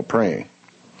by without praying.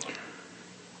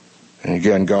 And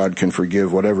again, God can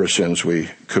forgive whatever sins we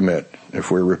commit if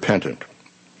we're repentant.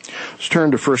 Let's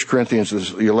turn to 1 Corinthians,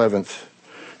 the 11th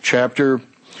chapter.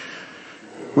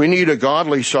 We need a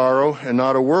godly sorrow and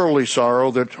not a worldly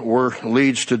sorrow that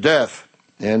leads to death.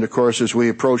 And of course, as we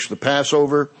approach the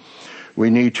Passover, we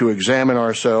need to examine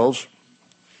ourselves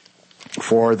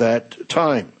for that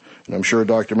time. And I'm sure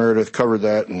Dr. Meredith covered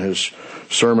that in his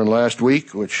sermon last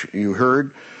week, which you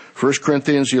heard. 1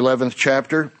 Corinthians, the 11th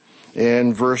chapter,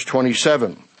 and verse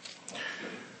 27.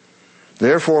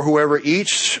 Therefore, whoever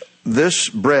eats this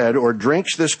bread or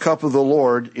drinks this cup of the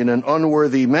Lord in an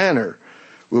unworthy manner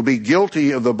will be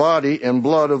guilty of the body and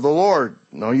blood of the Lord.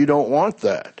 No, you don't want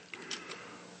that.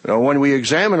 Now, when we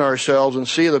examine ourselves and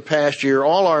see the past year,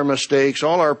 all our mistakes,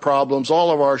 all our problems,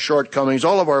 all of our shortcomings,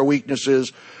 all of our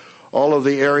weaknesses, all of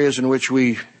the areas in which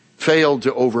we failed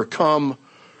to overcome,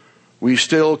 we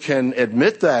still can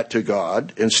admit that to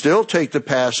God and still take the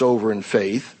Passover in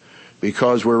faith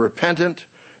because we're repentant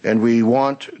and we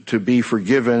want to be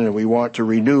forgiven and we want to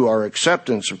renew our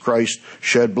acceptance of Christ's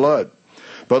shed blood.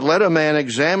 But let a man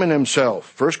examine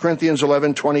himself. 1 Corinthians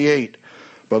 11:28.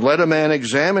 But let a man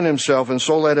examine himself, and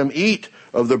so let him eat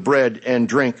of the bread and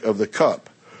drink of the cup.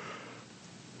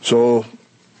 So,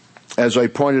 as I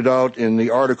pointed out in the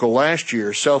article last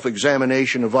year,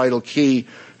 self-examination a vital key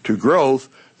to growth,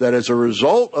 that as a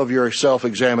result of your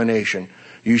self-examination,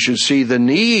 you should see the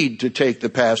need to take the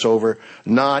Passover,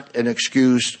 not an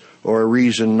excuse or a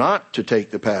reason not to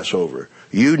take the Passover.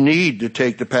 You need to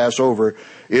take the Passover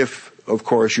if, of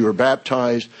course, you are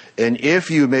baptized, and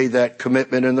if you made that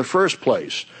commitment in the first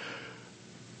place.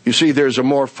 You see, there's a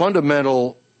more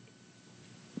fundamental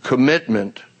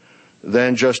commitment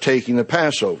than just taking the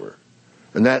Passover,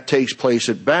 and that takes place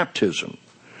at baptism.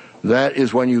 That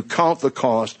is when you count the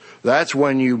cost. That's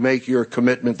when you make your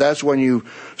commitment. That's when you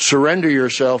surrender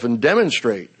yourself and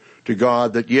demonstrate to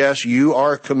God that, yes, you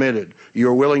are committed.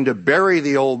 You're willing to bury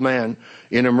the old man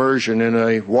in immersion in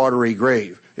a watery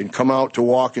grave and come out to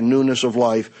walk in newness of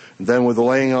life, and then with the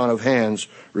laying on of hands,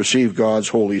 receive God's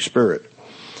Holy Spirit.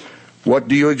 What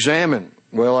do you examine?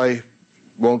 Well, I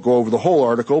won't go over the whole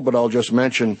article, but I'll just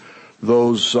mention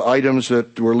those items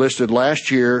that were listed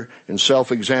last year in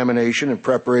self-examination and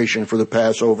preparation for the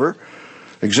Passover.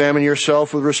 Examine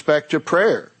yourself with respect to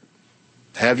prayer.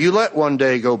 Have you let one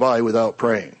day go by without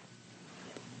praying?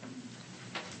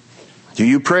 Do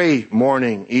you pray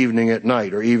morning, evening, at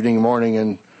night, or evening, morning,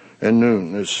 and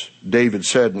noon, as David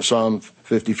said in Psalm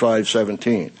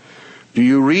 55:17? Do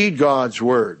you read God's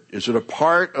Word? Is it a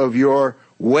part of your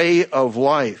way of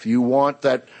life? You want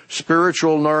that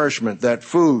spiritual nourishment, that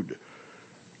food.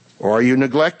 Or are you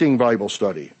neglecting Bible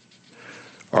study?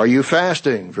 Are you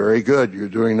fasting? Very good. You're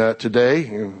doing that today.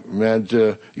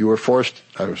 You were forced,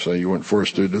 I would say you weren't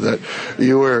forced to do that.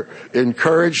 You were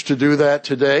encouraged to do that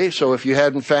today. So if you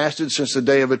hadn't fasted since the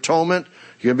Day of Atonement,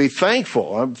 you can be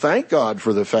thankful. Thank God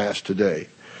for the fast today.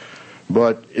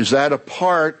 But is that a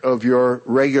part of your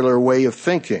regular way of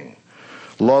thinking?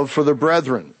 Love for the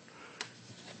brethren.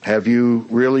 Have you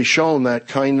really shown that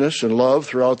kindness and love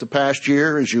throughout the past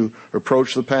year as you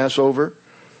approach the Passover?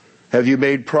 Have you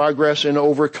made progress in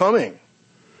overcoming?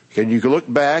 Can you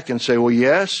look back and say, well,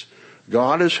 yes,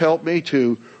 God has helped me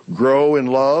to grow in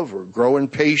love or grow in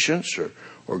patience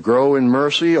or grow in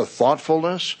mercy or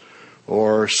thoughtfulness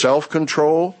or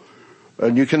self-control?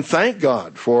 And you can thank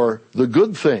God for the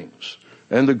good things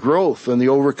and the growth and the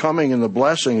overcoming and the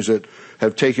blessings that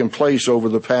have taken place over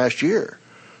the past year.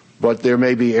 But there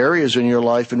may be areas in your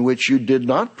life in which you did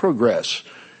not progress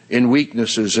in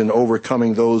weaknesses in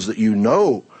overcoming those that you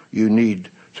know you need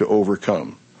to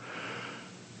overcome.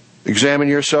 Examine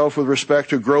yourself with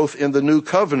respect to growth in the new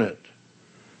covenant.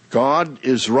 God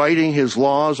is writing His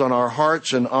laws on our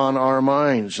hearts and on our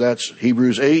minds. That's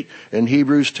Hebrews 8 and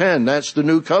Hebrews 10. That's the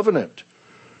new covenant.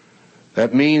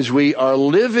 That means we are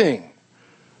living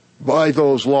by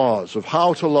those laws of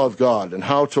how to love God and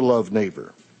how to love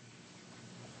neighbor.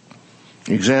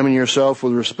 Examine yourself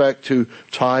with respect to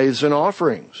tithes and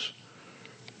offerings.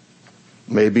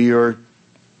 Maybe you're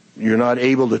not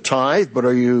able to tithe, but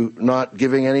are you not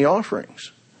giving any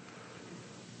offerings?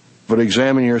 But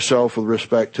examine yourself with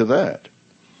respect to that.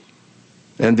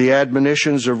 And the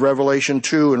admonitions of Revelation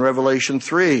 2 and Revelation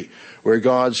 3, where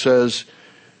God says,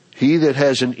 he that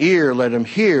has an ear, let him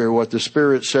hear what the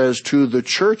Spirit says to the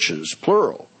churches,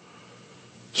 plural.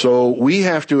 So we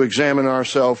have to examine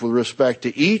ourselves with respect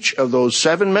to each of those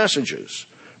 7 messages,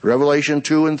 Revelation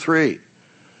 2 and 3.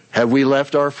 Have we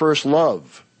left our first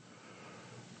love?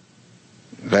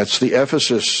 That's the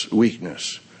Ephesus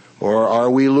weakness. Or are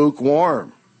we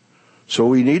lukewarm? So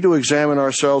we need to examine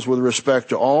ourselves with respect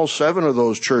to all 7 of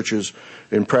those churches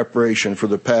in preparation for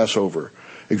the Passover.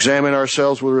 Examine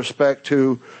ourselves with respect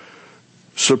to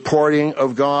supporting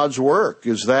of God's work.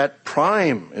 Is that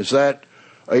prime? Is that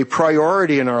a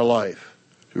priority in our life?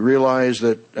 To realize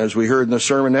that, as we heard in the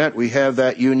sermonette, we have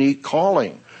that unique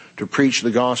calling to preach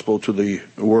the gospel to the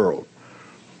world.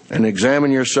 And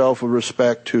examine yourself with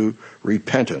respect to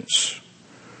repentance.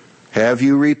 Have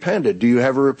you repented? Do you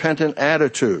have a repentant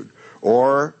attitude?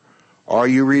 Or are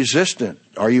you resistant?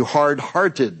 Are you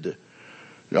hard-hearted?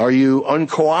 Are you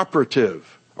uncooperative?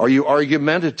 Are you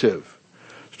argumentative?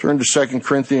 Let's turn to 2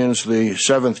 Corinthians, the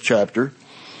 7th chapter.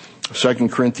 2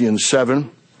 Corinthians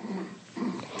 7.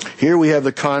 Here we have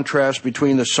the contrast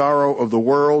between the sorrow of the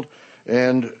world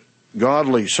and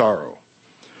godly sorrow.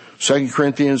 2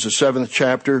 Corinthians, the 7th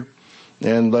chapter,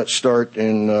 and let's start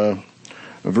in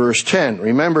verse 10.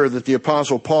 Remember that the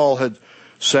Apostle Paul had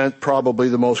sent probably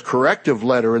the most corrective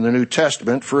letter in the New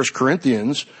Testament, 1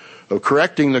 Corinthians, of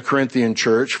correcting the Corinthian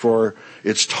church for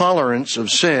its tolerance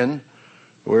of sin,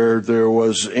 where there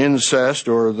was incest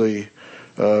or the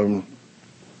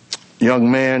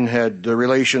young man had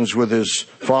relations with his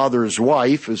father's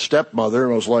wife, his stepmother,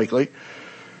 most likely.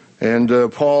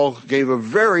 And Paul gave a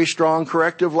very strong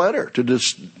corrective letter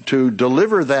to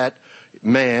deliver that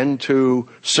man to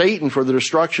Satan for the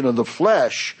destruction of the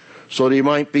flesh so that he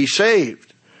might be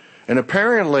saved. And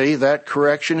apparently that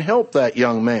correction helped that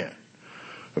young man.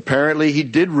 Apparently he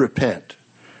did repent.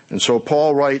 And so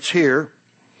Paul writes here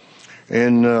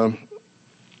in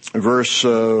verse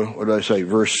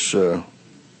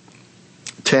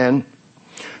 10,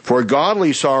 for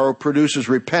godly sorrow produces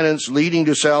repentance leading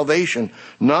to salvation,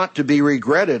 not to be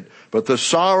regretted, but the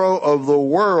sorrow of the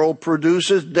world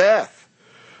produces death.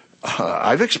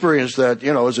 I've experienced that,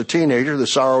 as a teenager, the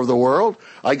sorrow of the world.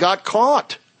 I got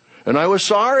caught, and I was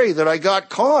sorry that I got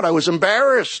caught. I was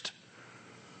embarrassed.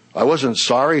 I wasn't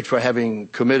sorry for having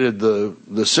committed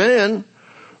the sin,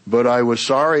 but I was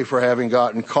sorry for having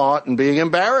gotten caught and being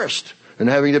embarrassed and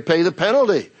having to pay the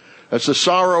penalty. That's the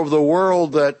sorrow of the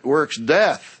world that works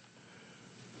death.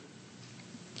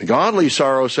 The godly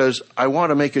sorrow says, I want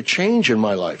to make a change in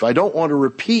my life. I don't want to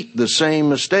repeat the same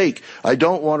mistake. I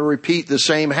don't want to repeat the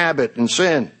same habit and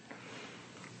sin.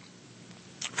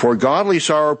 For godly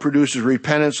sorrow produces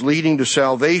repentance leading to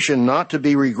salvation, not to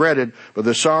be regretted, but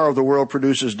the sorrow of the world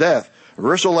produces death.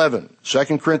 Verse 11,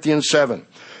 2 Corinthians 7.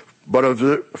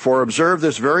 For observe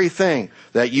this very thing,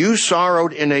 that you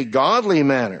sorrowed in a godly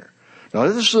manner. Now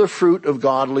this is the fruit of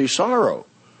godly sorrow.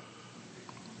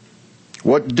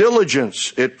 What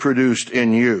diligence it produced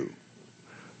in you.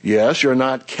 Yes, you're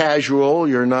not casual,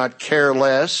 you're not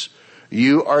careless,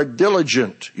 you are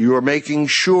diligent. You are making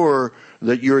sure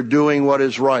that you're doing what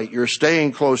is right. You're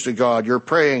staying close to God, you're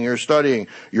praying, you're studying,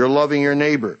 you're loving your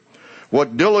neighbor.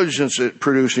 What diligence it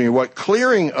produced in you, what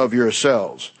clearing of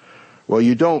yourselves. Well,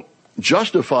 you don't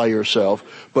justify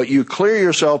yourself, but you clear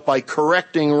yourself by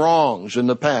correcting wrongs in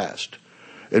the past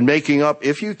and making up,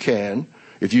 if you can.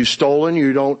 If you've stolen,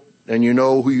 and you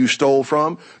know who you stole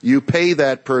from, you pay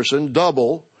that person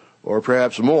double or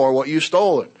perhaps more what you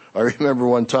stolen. I remember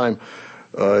one time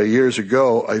years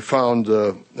ago, I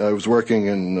was working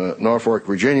in Norfolk,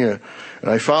 Virginia, and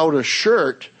I found a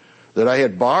shirt that I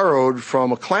had borrowed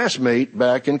from a classmate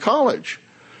back in college.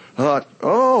 I thought,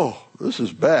 oh, this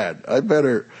is bad.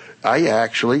 I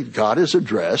actually got his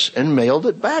address and mailed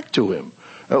it back to him.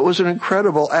 It was an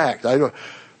incredible act. I've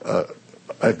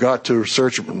got to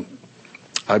search.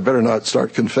 I better not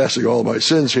start confessing all my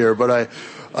sins here, but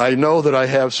I know that I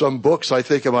have some books, I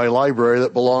think, in my library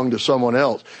that belong to someone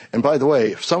else. And by the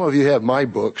way, if some of you have my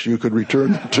books, you could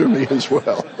return them to me as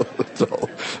well. So,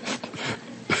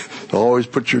 always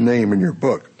put your name in your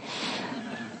book.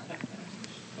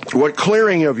 What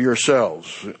clearing of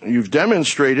yourselves? You've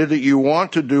demonstrated that you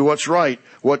want to do what's right.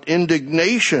 What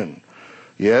indignation?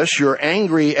 Yes, you're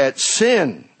angry at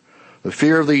sin. The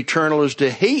fear of the eternal is to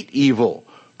hate evil.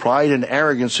 Pride and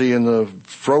arrogancy in the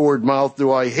froward mouth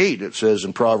do I hate, it says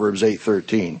in Proverbs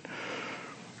 8:13.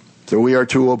 So we are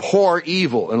to abhor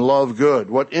evil and love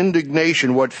good. What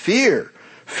indignation, what fear?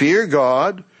 Fear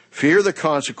God, fear the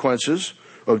consequences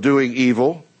of doing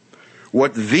evil.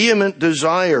 What vehement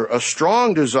desire, a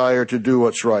strong desire to do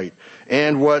what's right.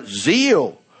 And what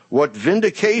zeal, what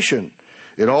vindication.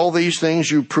 In all these things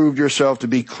you proved yourself to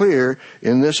be clear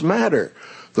in this matter.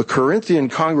 The Corinthian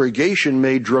congregation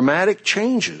made dramatic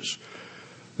changes.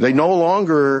 They no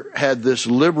longer had this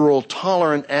liberal,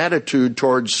 tolerant attitude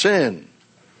towards sin.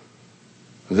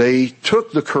 They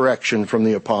took the correction from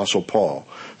the Apostle Paul.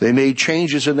 They made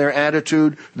changes in their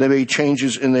attitude. They made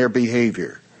changes in their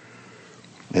behavior.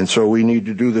 And so we need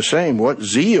to do the same. What?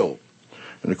 Zeal.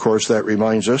 And of course that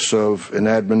reminds us of an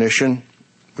admonition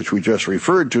which we just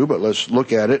referred to, but let's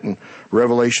look at it in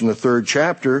Revelation, the 3rd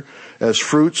chapter. As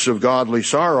fruits of godly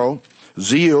sorrow,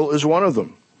 zeal is one of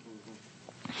them.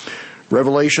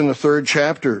 Revelation, the 3rd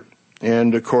chapter.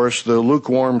 And of course the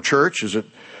lukewarm church, as it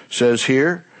says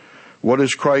here, what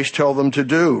does Christ tell them to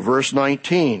do? Verse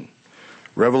 19,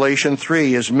 Revelation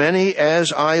 3, as many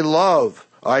as I love,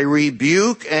 I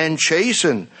rebuke and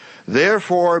chasten.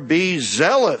 Therefore be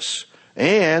zealous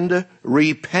and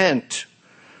repent.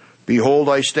 Behold,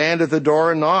 I stand at the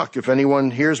door and knock. If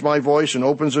anyone hears my voice and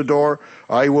opens the door,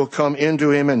 I will come into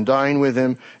him and dine with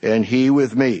him, and he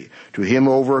with me. To him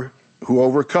who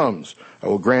overcomes, I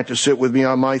will grant to sit with me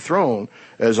on my throne,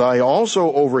 as I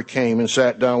also overcame and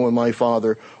sat down with my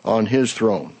Father on his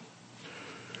throne.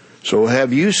 So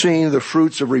have you seen the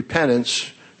fruits of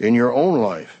repentance in your own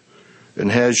life?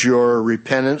 And has your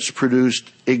repentance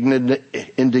produced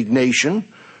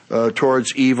indignation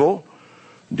towards evil?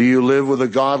 Do you live with a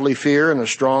godly fear and a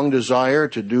strong desire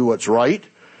to do what's right,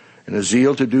 and a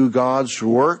zeal to do God's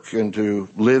work and to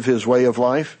live his way of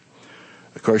life?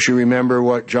 Of course, you remember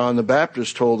what John the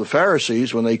Baptist told the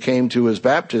Pharisees when they came to his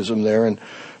baptism there in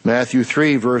Matthew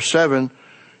 3, verse 7.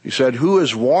 He said, who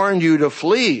has warned you to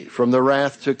flee from the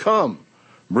wrath to come?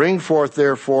 Bring forth,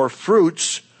 therefore,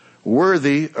 fruits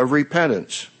worthy of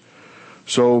repentance.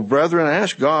 So, brethren,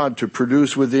 ask God to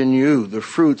produce within you the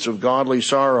fruits of godly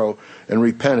sorrow and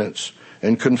repentance,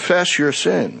 and confess your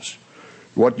sins.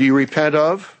 What do you repent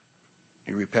of?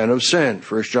 You repent of sin.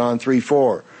 1 John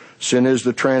 3:4. Sin is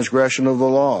the transgression of the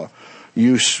law.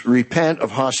 You repent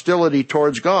of hostility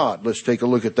towards God. Let's take a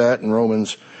look at that in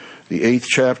Romans, the 8th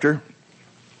chapter.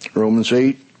 Romans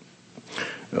 8,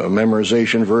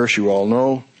 memorization verse you all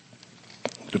know.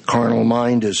 The carnal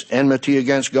mind is enmity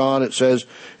against God, it says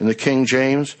in the King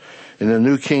James. In the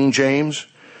New King James,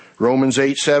 Romans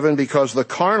 8:7, because the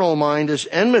carnal mind is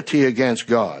enmity against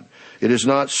God. It is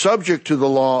not subject to the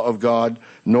law of God,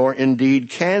 nor indeed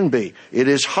can be. It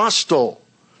is hostile.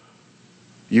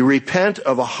 You repent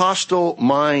of a hostile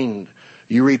mind.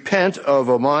 You repent of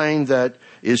a mind that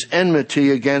is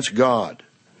enmity against God.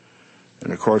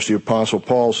 And of course the Apostle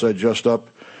Paul said just up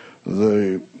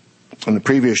in the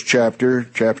previous chapter,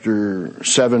 chapter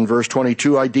 7, verse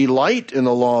 22, I delight in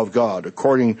the law of God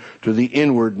according to the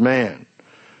inward man.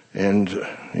 And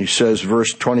he says,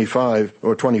 verse 25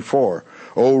 or 24,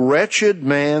 O wretched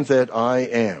man that I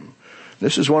am.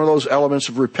 This is one of those elements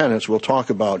of repentance we'll talk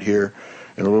about here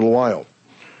in a little while.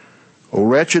 O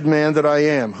wretched man that I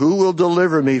am, who will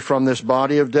deliver me from this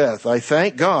body of death? I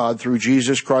thank God through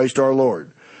Jesus Christ our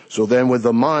Lord. So then with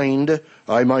the mind,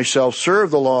 I myself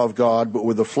serve the law of God, but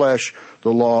with the flesh,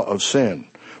 the law of sin.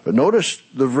 But notice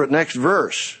the next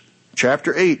verse,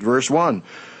 chapter 8, verse 1.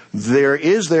 There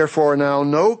is therefore now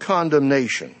no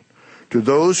condemnation to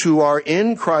those who are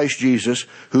in Christ Jesus,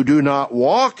 who do not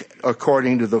walk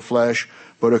according to the flesh,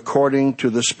 but according to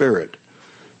the Spirit.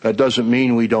 That doesn't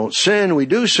mean we don't sin. We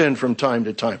do sin from time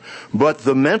to time. But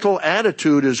the mental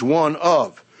attitude is one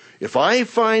of, if I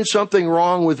find something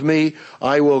wrong with me,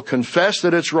 I will confess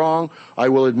that it's wrong, I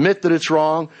will admit that it's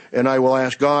wrong, and I will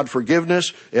ask God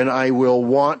forgiveness, and I will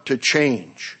want to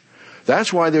change.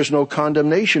 That's why there's no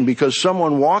condemnation, because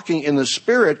someone walking in the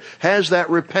Spirit has that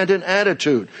repentant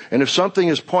attitude. And if something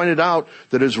is pointed out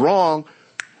that is wrong,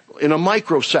 in a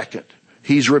microsecond,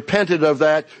 he's repented of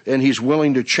that, and he's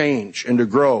willing to change and to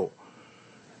grow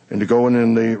and to go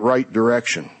in the right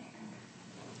direction.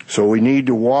 So we need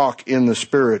to walk in the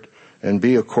Spirit and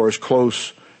be, of course,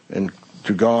 close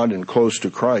to God and close to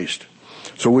Christ.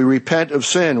 So we repent of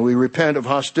sin. We repent of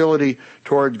hostility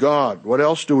toward God. What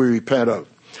else do we repent of?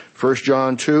 1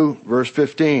 John 2, verse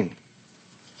 15.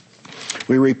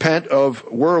 We repent of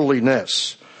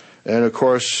worldliness. And, of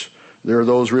course, there are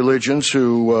those religions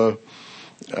who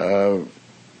don't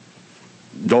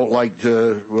like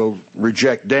to, will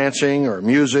reject dancing or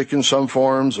music in some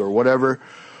forms or whatever.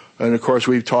 And of course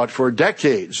we've taught for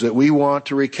decades that we want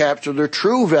to recapture the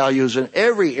true values in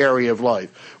every area of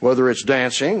life, whether it's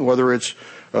dancing, whether it's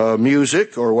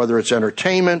music, or whether it's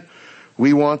entertainment.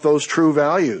 We want those true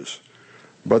values.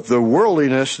 But the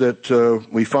worldliness that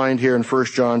we find here in 1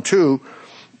 John 2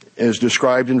 is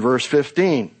described in verse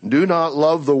 15. Do not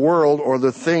love the world or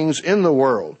the things in the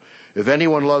world. If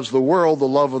anyone loves the world, the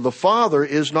love of the Father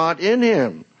is not in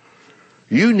him.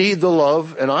 You need the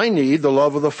love, and I need the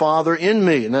love of the Father in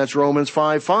me. And that's Romans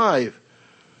 5:5.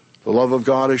 The love of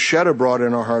God is shed abroad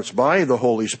in our hearts by the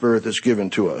Holy Spirit that's given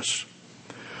to us.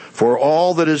 For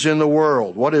all that is in the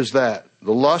world, what is that?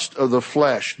 The lust of the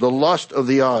flesh, the lust of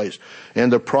the eyes,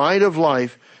 and the pride of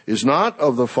life is not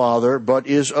of the Father, but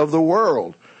is of the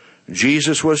world.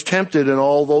 Jesus was tempted in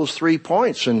all those 3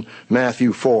 points in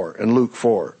Matthew 4 and Luke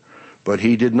 4. But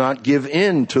he did not give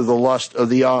in to the lust of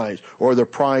the eyes, or the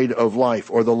pride of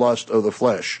life, or the lust of the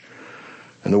flesh.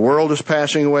 And the world is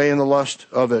passing away in the lust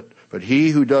of it, but he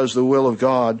who does the will of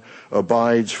God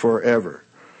abides forever.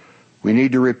 We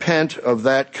need to repent of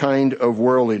that kind of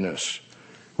worldliness.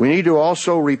 We need to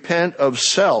also repent of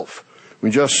self.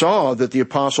 We just saw that the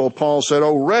Apostle Paul said,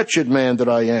 "O wretched man that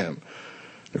I am."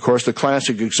 Of course, the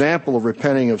classic example of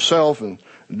repenting of self, in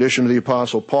addition to the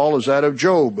Apostle Paul, is that of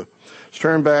Job. Let's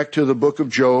turn back to the book of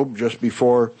Job, just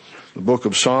before the book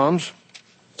of Psalms.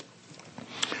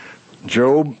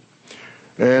 Job.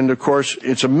 And of course,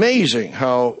 it's amazing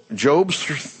how Job's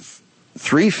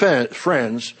 3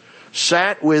 friends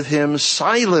sat with him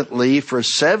silently for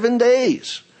 7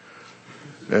 days.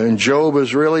 And Job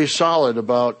is really solid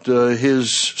about his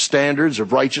standards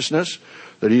of righteousness,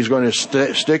 that he's going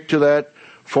to stick to that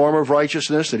form of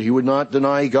righteousness, that he would not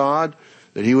deny God,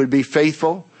 that he would be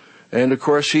faithful. And of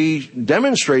course, he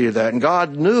demonstrated that, and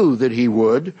God knew that he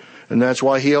would, and that's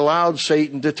why he allowed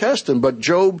Satan to test him. But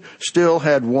Job still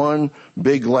had one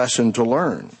big lesson to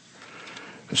learn.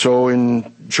 So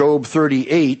in Job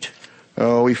 38,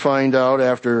 we find out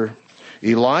after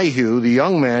Elihu, the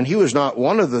young man, he was not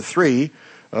one of the 3.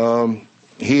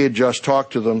 He had just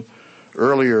talked to them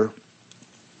earlier.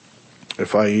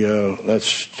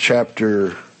 That's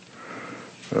chapter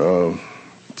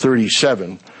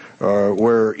 37,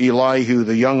 where Elihu,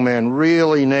 the young man,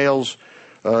 really nails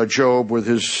Job with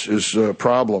his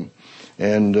problem.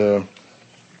 And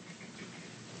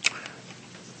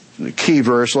the key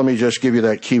verse, let me just give you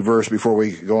that key verse before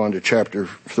we go on to chapter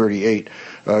 38.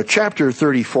 Chapter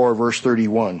 34, verse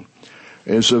 31,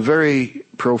 is a very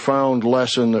profound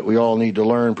lesson that we all need to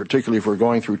learn, particularly if we're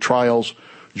going through trials.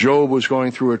 Job was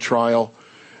going through a trial,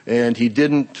 and he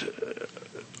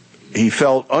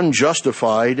felt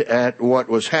unjustified at what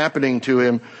was happening to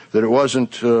him, that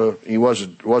he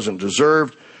wasn't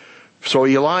deserved. So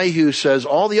Elihu says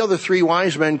all the other 3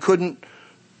 wise men couldn't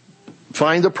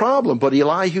find the problem, but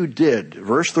Elihu did.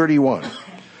 Verse 31,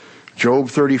 Job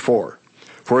 34.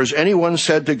 For has anyone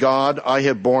said to God, I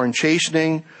have borne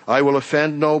chastening, I will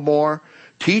offend no more?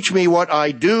 Teach me what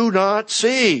I do not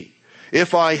see.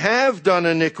 If I have done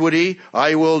iniquity,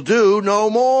 I will do no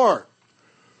more.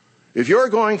 If you're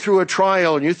going through a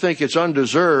trial and you think it's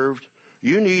undeserved,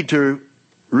 you need to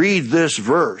read this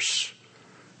verse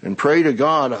and pray to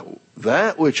God,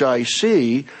 that which I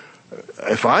see,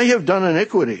 if I have done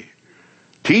iniquity,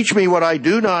 teach me what I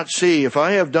do not see. If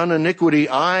I have done iniquity,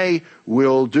 I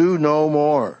will do no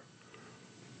more.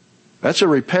 That's a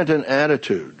repentant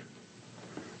attitude.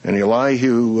 And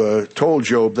Elihu told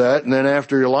Job that, and then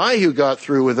after Elihu got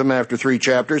through with him after 3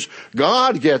 chapters,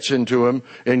 God gets into him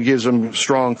and gives him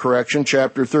strong correction.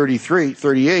 Chapter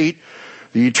 38,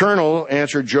 the Eternal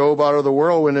answered Job out of the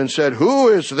whirlwind and said, Who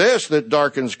is this that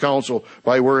darkens counsel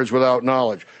by words without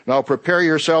knowledge? Now prepare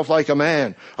yourself like a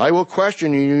man. I will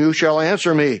question you, and you shall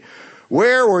answer me.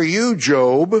 Where were you,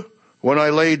 Job, when I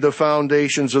laid the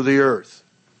foundations of the earth?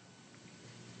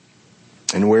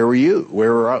 And where were you?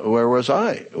 Where was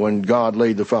I when God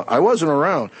laid the foundation? I wasn't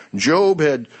around. Job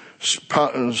had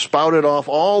spouted off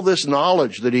all this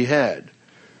knowledge that he had.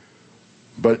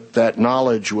 But that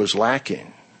knowledge was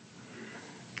lacking.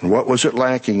 And what was it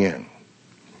lacking in?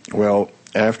 Well,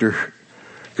 after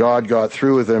God got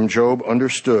through with him, Job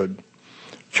understood.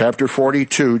 Chapter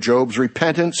 42, Job's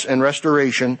repentance and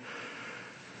restoration.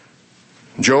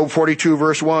 Job 42,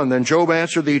 verse 1, Then Job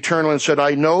answered the Eternal and said,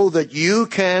 I know that you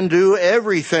can do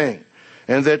everything,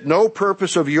 and that no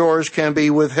purpose of yours can be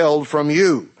withheld from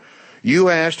you. You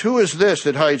asked, Who is this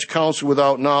that hides counsel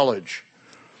without knowledge?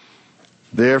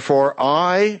 Therefore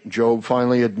Job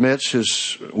finally admits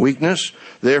his weakness,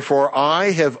 therefore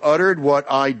I have uttered what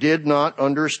I did not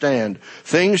understand,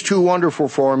 things too wonderful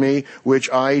for me,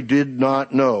 which I did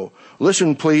not know.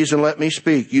 Listen, please, and let me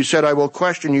speak. You said, I will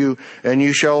question you, and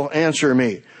you shall answer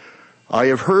me. I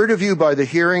have heard of you by the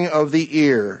hearing of the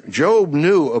ear. Job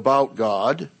knew about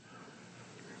God,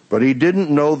 but he didn't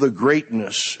know the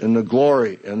greatness and the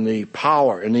glory and the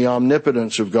power and the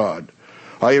omnipotence of God.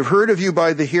 I have heard of you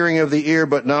by the hearing of the ear,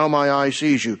 but now my eye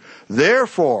sees you.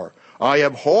 Therefore, I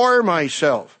abhor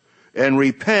myself and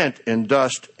repent in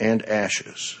dust and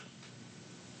ashes.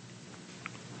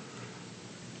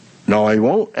 Now, I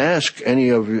won't ask any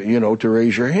of you, to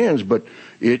raise your hands, but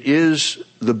it is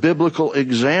the biblical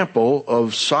example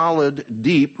of solid,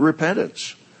 deep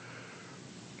repentance.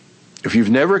 If you've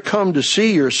never come to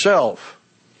see yourself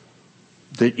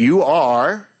that you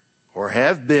are or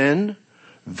have been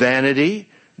vanity,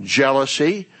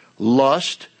 jealousy,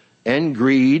 lust, and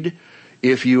greed,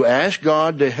 if you ask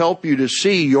God to help you to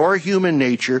see your human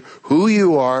nature, who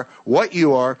you are, what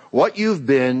you've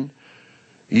been,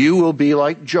 you will be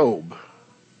like Job.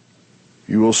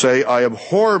 You will say, I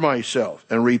abhor myself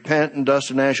and repent in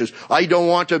dust and ashes. I don't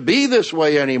want to be this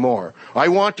way anymore. I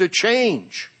want to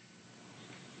change.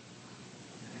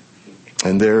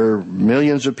 And there are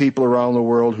millions of people around the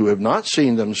world who have not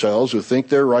seen themselves, who think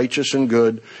they're righteous and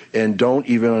good, and don't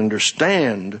even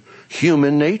understand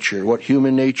human nature, what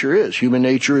human nature is. Human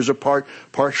nature is partly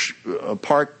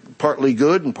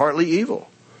good and partly evil.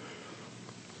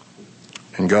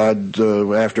 And God,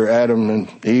 after Adam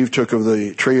and Eve took of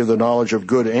the tree of the knowledge of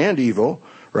good and evil,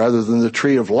 rather than the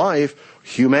tree of life,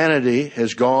 humanity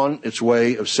has gone its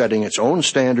way of setting its own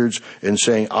standards and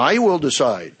saying, I will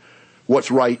decide what's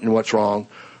right and what's wrong.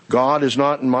 God is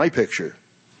not in my picture.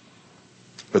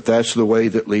 But that's the way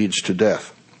that leads to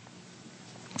death.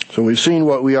 So we've seen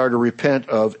what we are to repent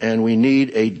of, and we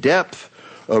need a depth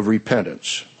of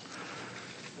repentance.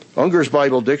 Unger's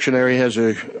Bible Dictionary has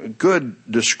a good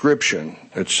description.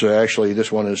 It's actually, this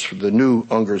one is the new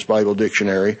Unger's Bible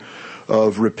Dictionary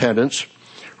of repentance.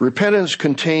 Repentance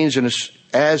contains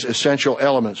as essential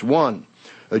elements: 1,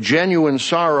 a genuine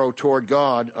sorrow toward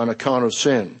God on account of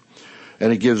sin.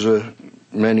 And it gives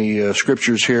many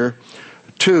scriptures here.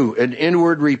 2, an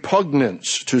inward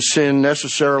repugnance to sin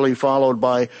necessarily followed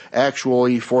by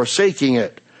actually forsaking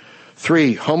it.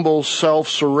 3, humble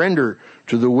self-surrender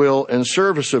to the will and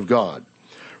service of God.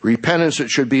 Repentance,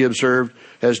 it should be observed,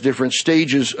 has different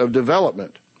stages of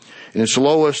development. In its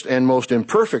lowest and most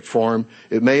imperfect form,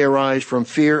 it may arise from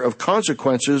fear of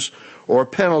consequences or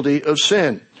penalty of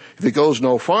sin. If it goes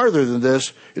no farther than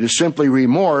this, it is simply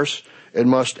remorse and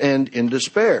must end in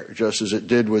despair, just as it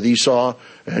did with Esau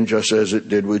and just as it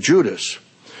did with Judas.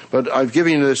 But I've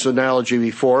given you this analogy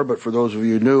before, but for those of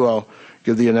you new, I'll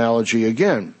give the analogy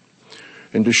again,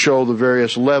 and to show the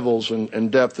various levels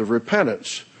and depth of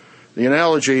repentance. The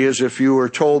analogy is if you were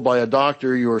told by a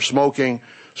doctor you were smoking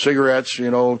cigarettes,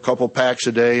 a couple packs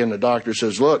a day, and the doctor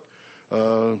says, look,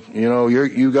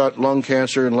 you got lung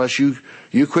cancer. Unless you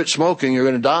quit smoking, you're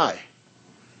going to die.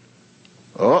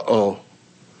 Uh-oh.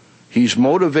 He's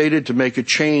motivated to make a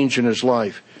change in his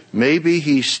life. Maybe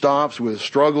he stops with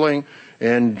struggling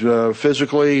and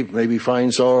physically, maybe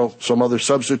finds some other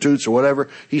substitutes or whatever.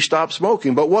 He stopped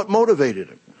smoking. But what motivated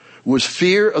him was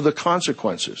fear of the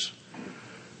consequences.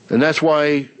 And that's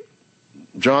why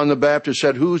John the Baptist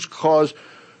said, who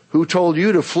told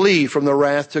you to flee from the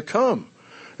wrath to come?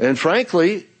 And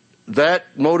frankly,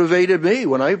 that motivated me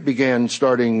when I began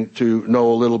starting to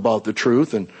know a little about the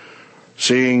truth and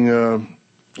seeing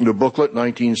the booklet,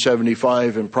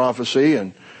 1975 in Prophecy,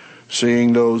 and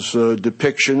seeing those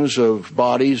depictions of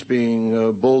bodies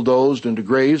being bulldozed into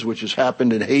graves, which has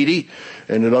happened in Haiti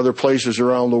and in other places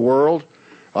around the world.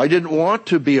 I didn't want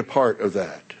to be a part of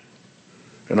that.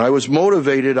 And I was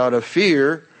motivated out of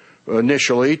fear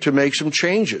initially to make some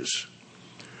changes.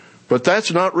 But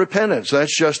that's not repentance.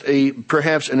 That's just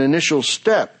perhaps an initial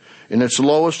step. In its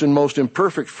lowest and most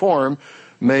imperfect form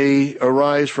may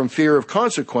arise from fear of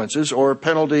consequences or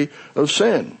penalty of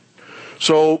sin.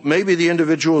 So maybe the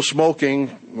individual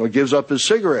smoking gives up his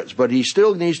cigarettes, but he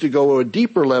still needs to go to a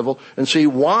deeper level and see,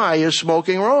 why is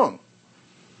smoking wrong?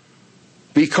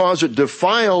 Because it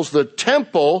defiles the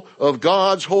temple of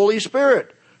God's Holy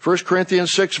Spirit. 1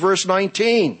 Corinthians 6 verse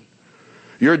 19.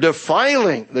 You're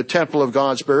defiling the temple of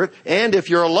God's Spirit, and if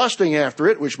you're lusting after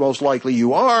it, which most likely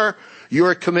you are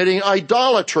committing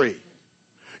idolatry.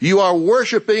 You are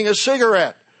worshiping a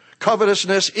cigarette.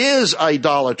 Covetousness is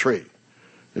idolatry.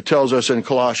 It tells us in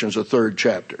Colossians, the 3rd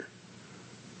chapter.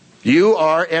 You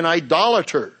are an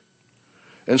idolater.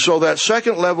 And so that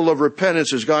second level of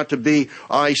repentance has got to be,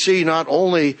 I see not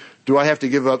only do I have to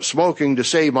give up smoking to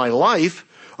save my life,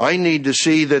 I need to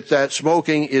see that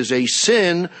smoking is a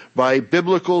sin by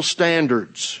biblical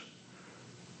standards.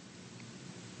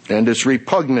 And it's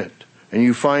repugnant. And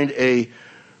you find a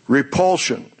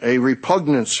repulsion, a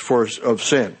repugnance of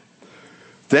sin.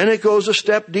 Then it goes a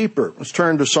step deeper. Let's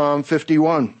turn to Psalm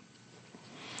 51.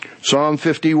 Psalm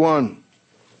 51.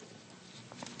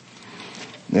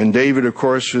 And David, of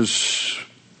course, his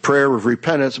prayer of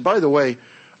repentance. By the way,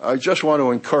 I just want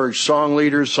to encourage song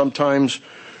leaders. Sometimes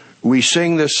we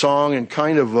sing this song in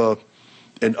kind of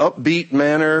an upbeat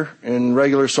manner in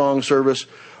regular song service.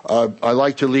 I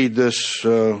like to lead this,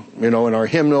 in our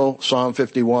hymnal, Psalm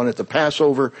 51 at the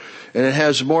Passover, and it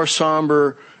has more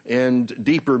somber and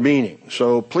deeper meaning.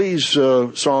 So please,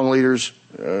 song leaders,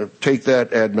 take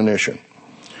that admonition.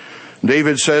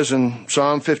 David says in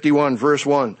Psalm 51, verse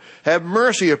 1, have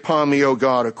mercy upon me, O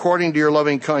God, according to your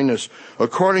loving kindness,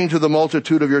 according to the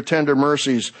multitude of your tender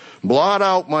mercies. Blot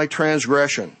out my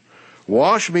transgression.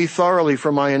 Wash me thoroughly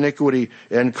from my iniquity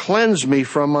and cleanse me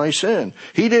from my sin.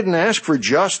 He didn't ask for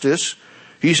justice.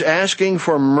 He's asking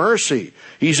for mercy.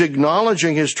 He's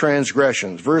acknowledging his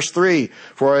transgressions. Verse 3,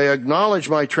 for I acknowledge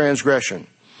my transgression,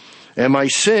 and my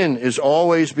sin is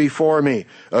always before me.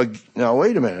 Now,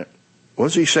 wait a minute.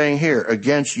 What's he saying here?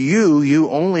 Against you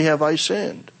only have I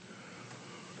sinned.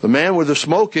 The man with the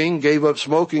smoking gave up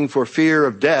smoking for fear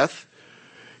of death.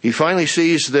 He finally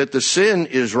sees that the sin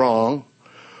is wrong,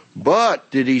 but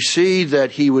did he see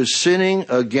that he was sinning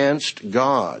against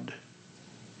God?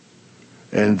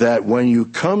 And that when you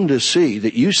come to see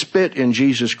that you spit in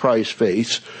Jesus Christ's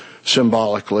face,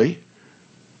 symbolically,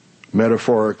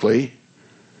 metaphorically,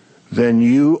 then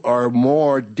you are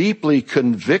more deeply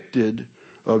convicted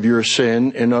of your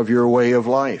sin and of your way of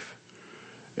life.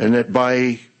 And that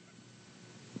by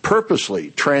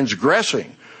purposely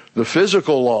transgressing the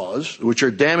physical laws, which are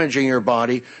damaging your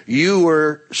body, you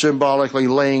were symbolically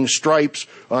laying stripes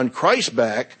on Christ's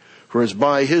back, for as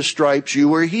by his stripes you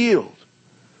were healed.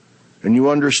 And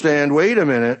you understand, wait a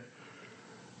minute,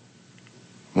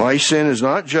 my sin is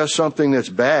not just something that's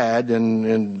bad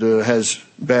and has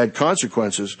bad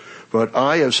consequences, but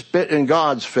I have spit in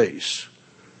God's face.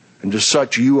 And to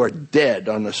such you are dead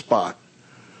on the spot.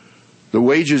 The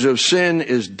wages of sin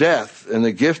is death, and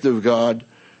the gift of God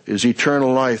is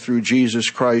eternal life through Jesus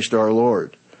Christ our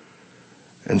Lord.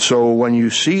 And so when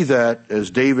you see that, as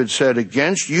David said,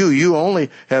 against you only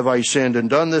have I sinned and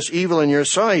done this evil in your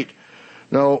sight.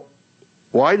 Now,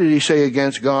 why did he say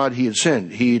against God he had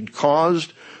sinned? He had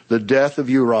caused the death of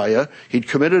Uriah. He'd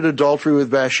committed adultery with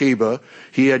Bathsheba.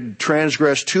 He had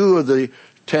transgressed 2 of the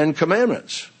 10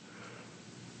 commandments.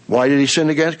 Why did he sin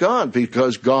against God?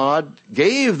 Because God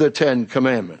gave the 10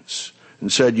 commandments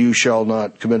and said, you shall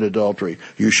not commit adultery.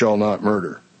 You shall not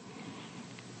murder.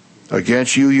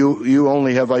 Against you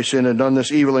only have I sinned and done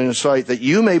this evil in his sight, that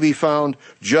you may be found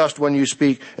just when you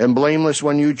speak and blameless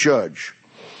when you judge.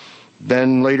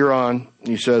 Then later on,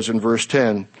 he says in verse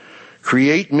 10,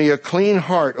 create me a clean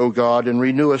heart, O God, and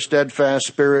renew a steadfast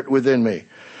spirit within me.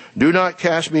 Do not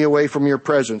cast me away from your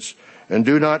presence, and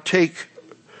do not take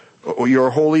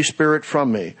your Holy Spirit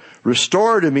from me.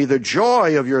 Restore to me the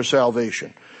joy of your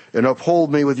salvation, and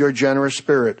uphold me with your generous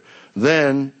spirit.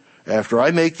 Then, after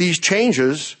I make these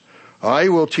changes, I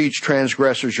will teach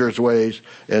transgressors your ways,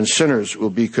 and sinners will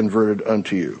be converted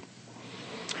unto you.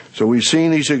 So we've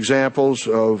seen these examples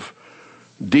of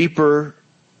deeper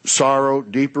sorrow,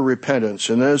 deeper repentance.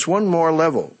 And there's one more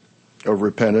level of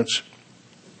repentance.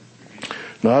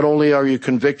 Not only are you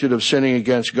convicted of sinning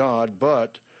against God,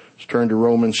 but let's turn to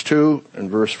Romans 2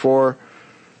 and verse 4.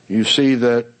 You see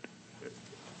that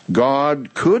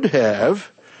God could have,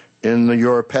 in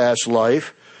your past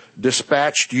life,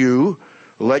 dispatched you,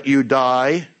 let you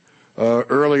die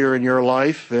earlier in your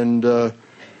life. And I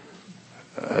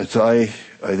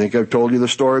think I've told you the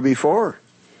story before.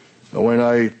 When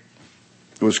I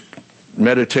was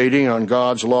meditating on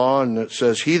God's law, and it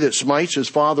says, he that smites his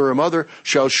father or mother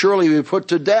shall surely be put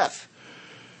to death.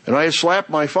 And I had slapped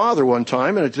my father one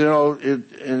time, and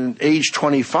in age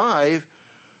 25,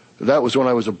 that was when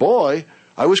I was a boy,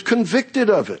 I was convicted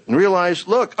of it and realized,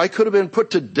 look, I could have been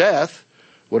put to death,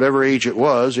 whatever age it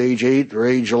was, age 8 or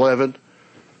age 11.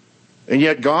 And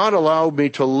yet God allowed me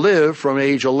to live from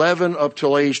age 11 up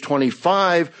till age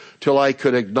 25 till I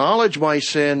could acknowledge my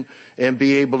sin and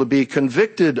be able to be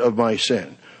convicted of my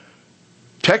sin.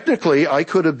 Technically, I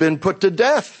could have been put to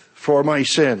death for my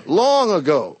sin long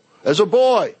ago as a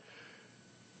boy,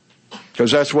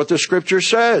 because that's what the scripture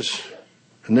says.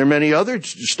 And there are many other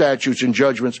statutes and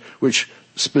judgments which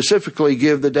specifically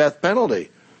give the death penalty.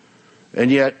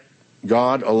 And yet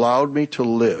God allowed me to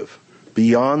live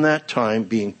beyond that time,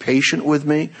 being patient with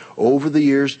me over the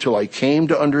years till I came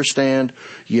to understand,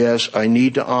 yes, I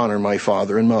need to honor my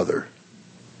father and mother.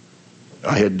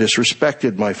 I had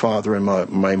disrespected my father and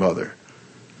my mother.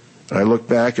 And I look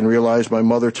back and realized my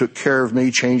mother took care of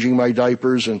me, changing my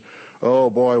diapers. And oh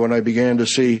boy, when I began to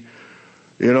see,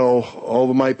 all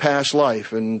of my past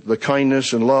life and the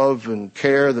kindness and love and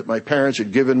care that my parents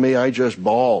had given me, I just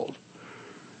bawled.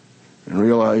 And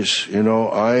realized,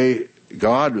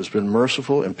 God has been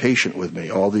merciful and patient with me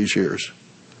all these years.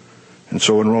 And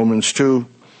so in Romans 2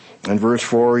 and verse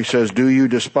 4, he says, do you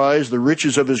despise the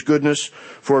riches of his goodness,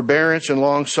 forbearance, and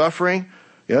long-suffering?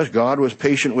 Yes, God was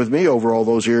patient with me over all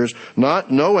those years,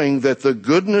 not knowing that the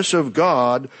goodness of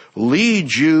God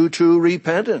leads you to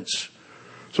repentance.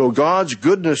 So God's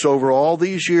goodness over all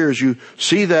these years, you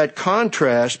see that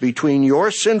contrast between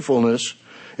your sinfulness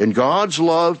and God's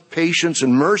love, patience,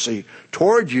 and mercy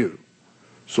toward you,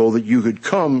 so that you could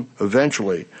come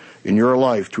eventually in your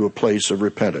life to a place of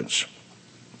repentance.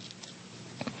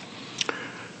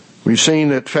 We've seen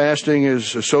that fasting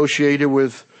is associated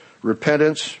with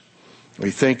repentance. We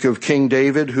think of King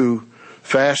David who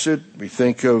fasted. We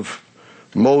think of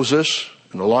Moses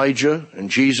and Elijah and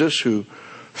Jesus who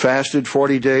fasted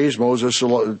 40 days, Moses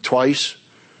twice.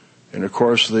 And of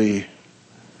course the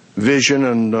vision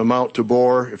on Mount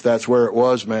Tabor, if that's where it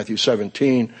was, Matthew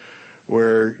 17,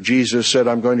 where Jesus said,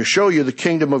 I'm going to show you the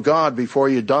kingdom of God before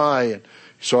you die. And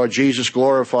he saw Jesus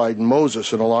glorified in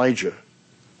Moses and Elijah.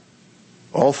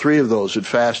 All three of those had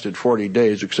fasted 40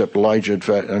 days, except Elijah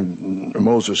and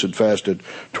Moses had fasted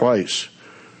twice.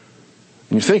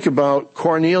 And you think about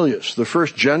Cornelius, the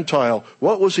first Gentile.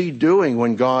 What was he doing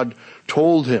when God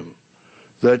told him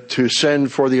that to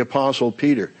send for the apostle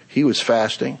Peter? He was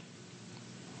fasting.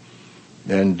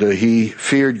 And he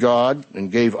feared God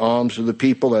and gave alms to the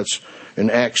people. That's in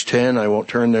Acts 10. I won't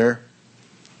turn there.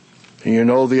 And you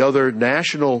know the other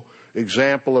national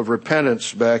example of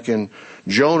repentance back in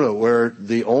Jonah, where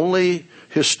the only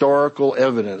historical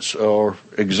evidence or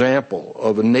example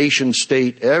of a nation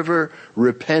state ever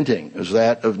repenting is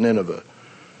that of Nineveh.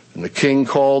 And the king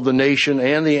called the nation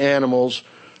and the animals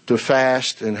to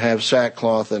fast and have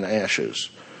sackcloth and ashes.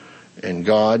 And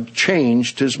God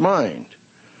changed his mind.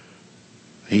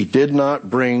 He did not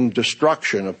bring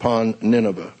destruction upon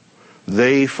Nineveh.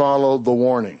 They followed the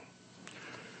warning.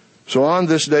 So on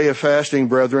this day of fasting,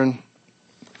 brethren,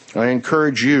 I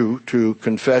encourage you to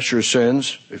confess your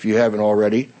sins, if you haven't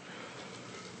already,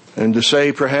 and to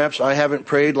say, perhaps, I haven't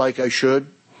prayed like I should,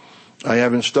 I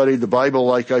haven't studied the Bible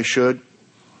like I should,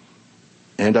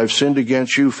 and I've sinned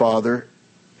against you, Father,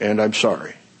 and I'm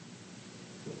sorry.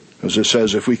 As it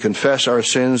says, if we confess our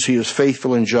sins, he is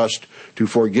faithful and just to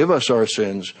forgive us our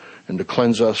sins and to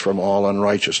cleanse us from all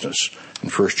unrighteousness, in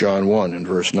 1 John 1 and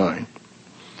verse 9.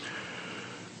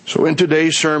 So in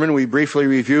today's sermon, we briefly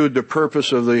reviewed the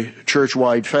purpose of the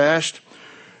church-wide fast,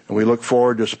 and we look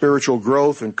forward to spiritual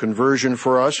growth and conversion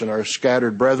for us and our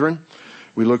scattered brethren.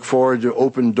 We look forward to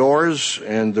open doors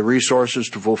and the resources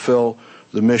to fulfill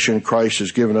the mission Christ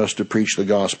has given us to preach the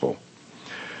gospel.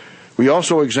 We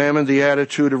also examined the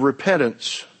attitude of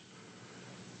repentance.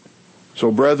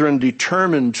 So, brethren,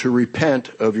 determined to repent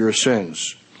of your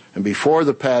sins, and before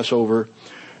the Passover,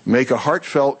 make a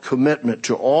heartfelt commitment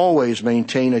to always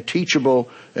maintain a teachable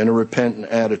and a repentant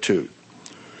attitude.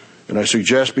 And I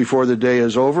suggest before the day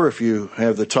is over, if you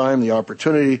have the time, the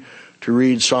opportunity, to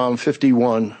read Psalm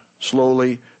 51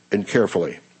 slowly and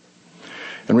carefully.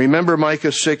 And remember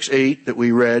Micah 6:8 that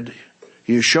we read,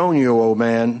 He has shown you, O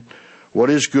man, what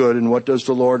is good and what does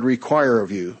the Lord require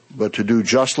of you, but to do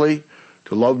justly,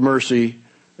 to love mercy,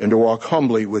 and to walk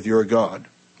humbly with your God.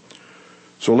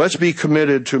 So let's be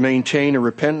committed to maintain a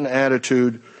repentant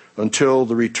attitude until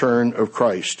the return of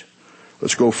Christ.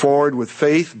 Let's go forward with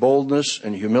faith, boldness,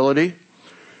 and humility,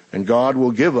 and God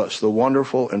will give us the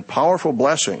wonderful and powerful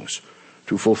blessings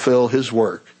to fulfill His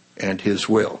work and His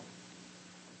will.